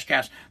 cash, cash,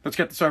 cash, let's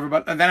get the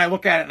server. And then I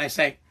look at it and I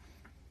say,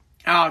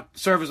 oh,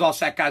 server's all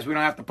set, guys. We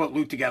don't have to put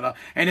loot together.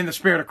 And in the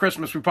spirit of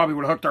Christmas, we probably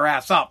would have hooked our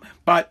ass up.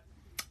 But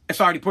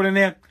it's already put in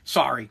there.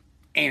 Sorry.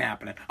 Ain't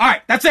happening. All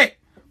right, that's it.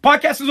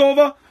 Podcast is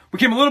over. We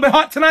came a little bit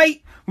hot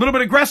tonight, a little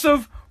bit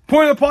aggressive.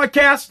 Point of the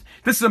podcast,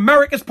 this is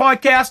America's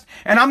podcast,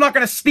 and I'm not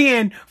going to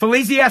stand for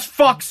lazy-ass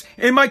fucks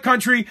in my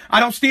country. I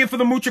don't stand for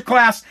the moocher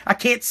class. I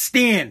can't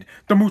stand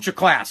the moocher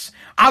class.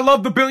 I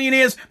love the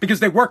billionaires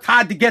because they worked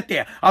hard to get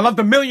there. I love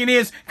the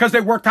millionaires because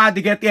they worked hard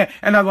to get there,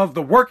 and I love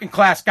the working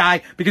class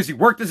guy because he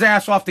worked his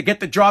ass off to get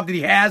the job that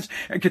he has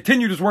and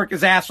continued to work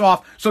his ass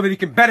off so that he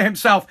can better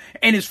himself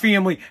and his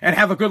family and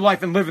have a good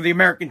life and live the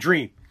American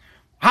dream.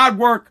 Hard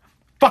work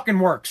fucking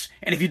works,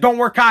 and if you don't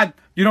work hard,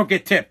 you don't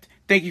get tipped.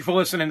 Thank you for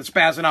listening to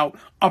Spazzing Out,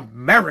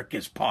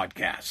 America's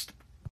podcast.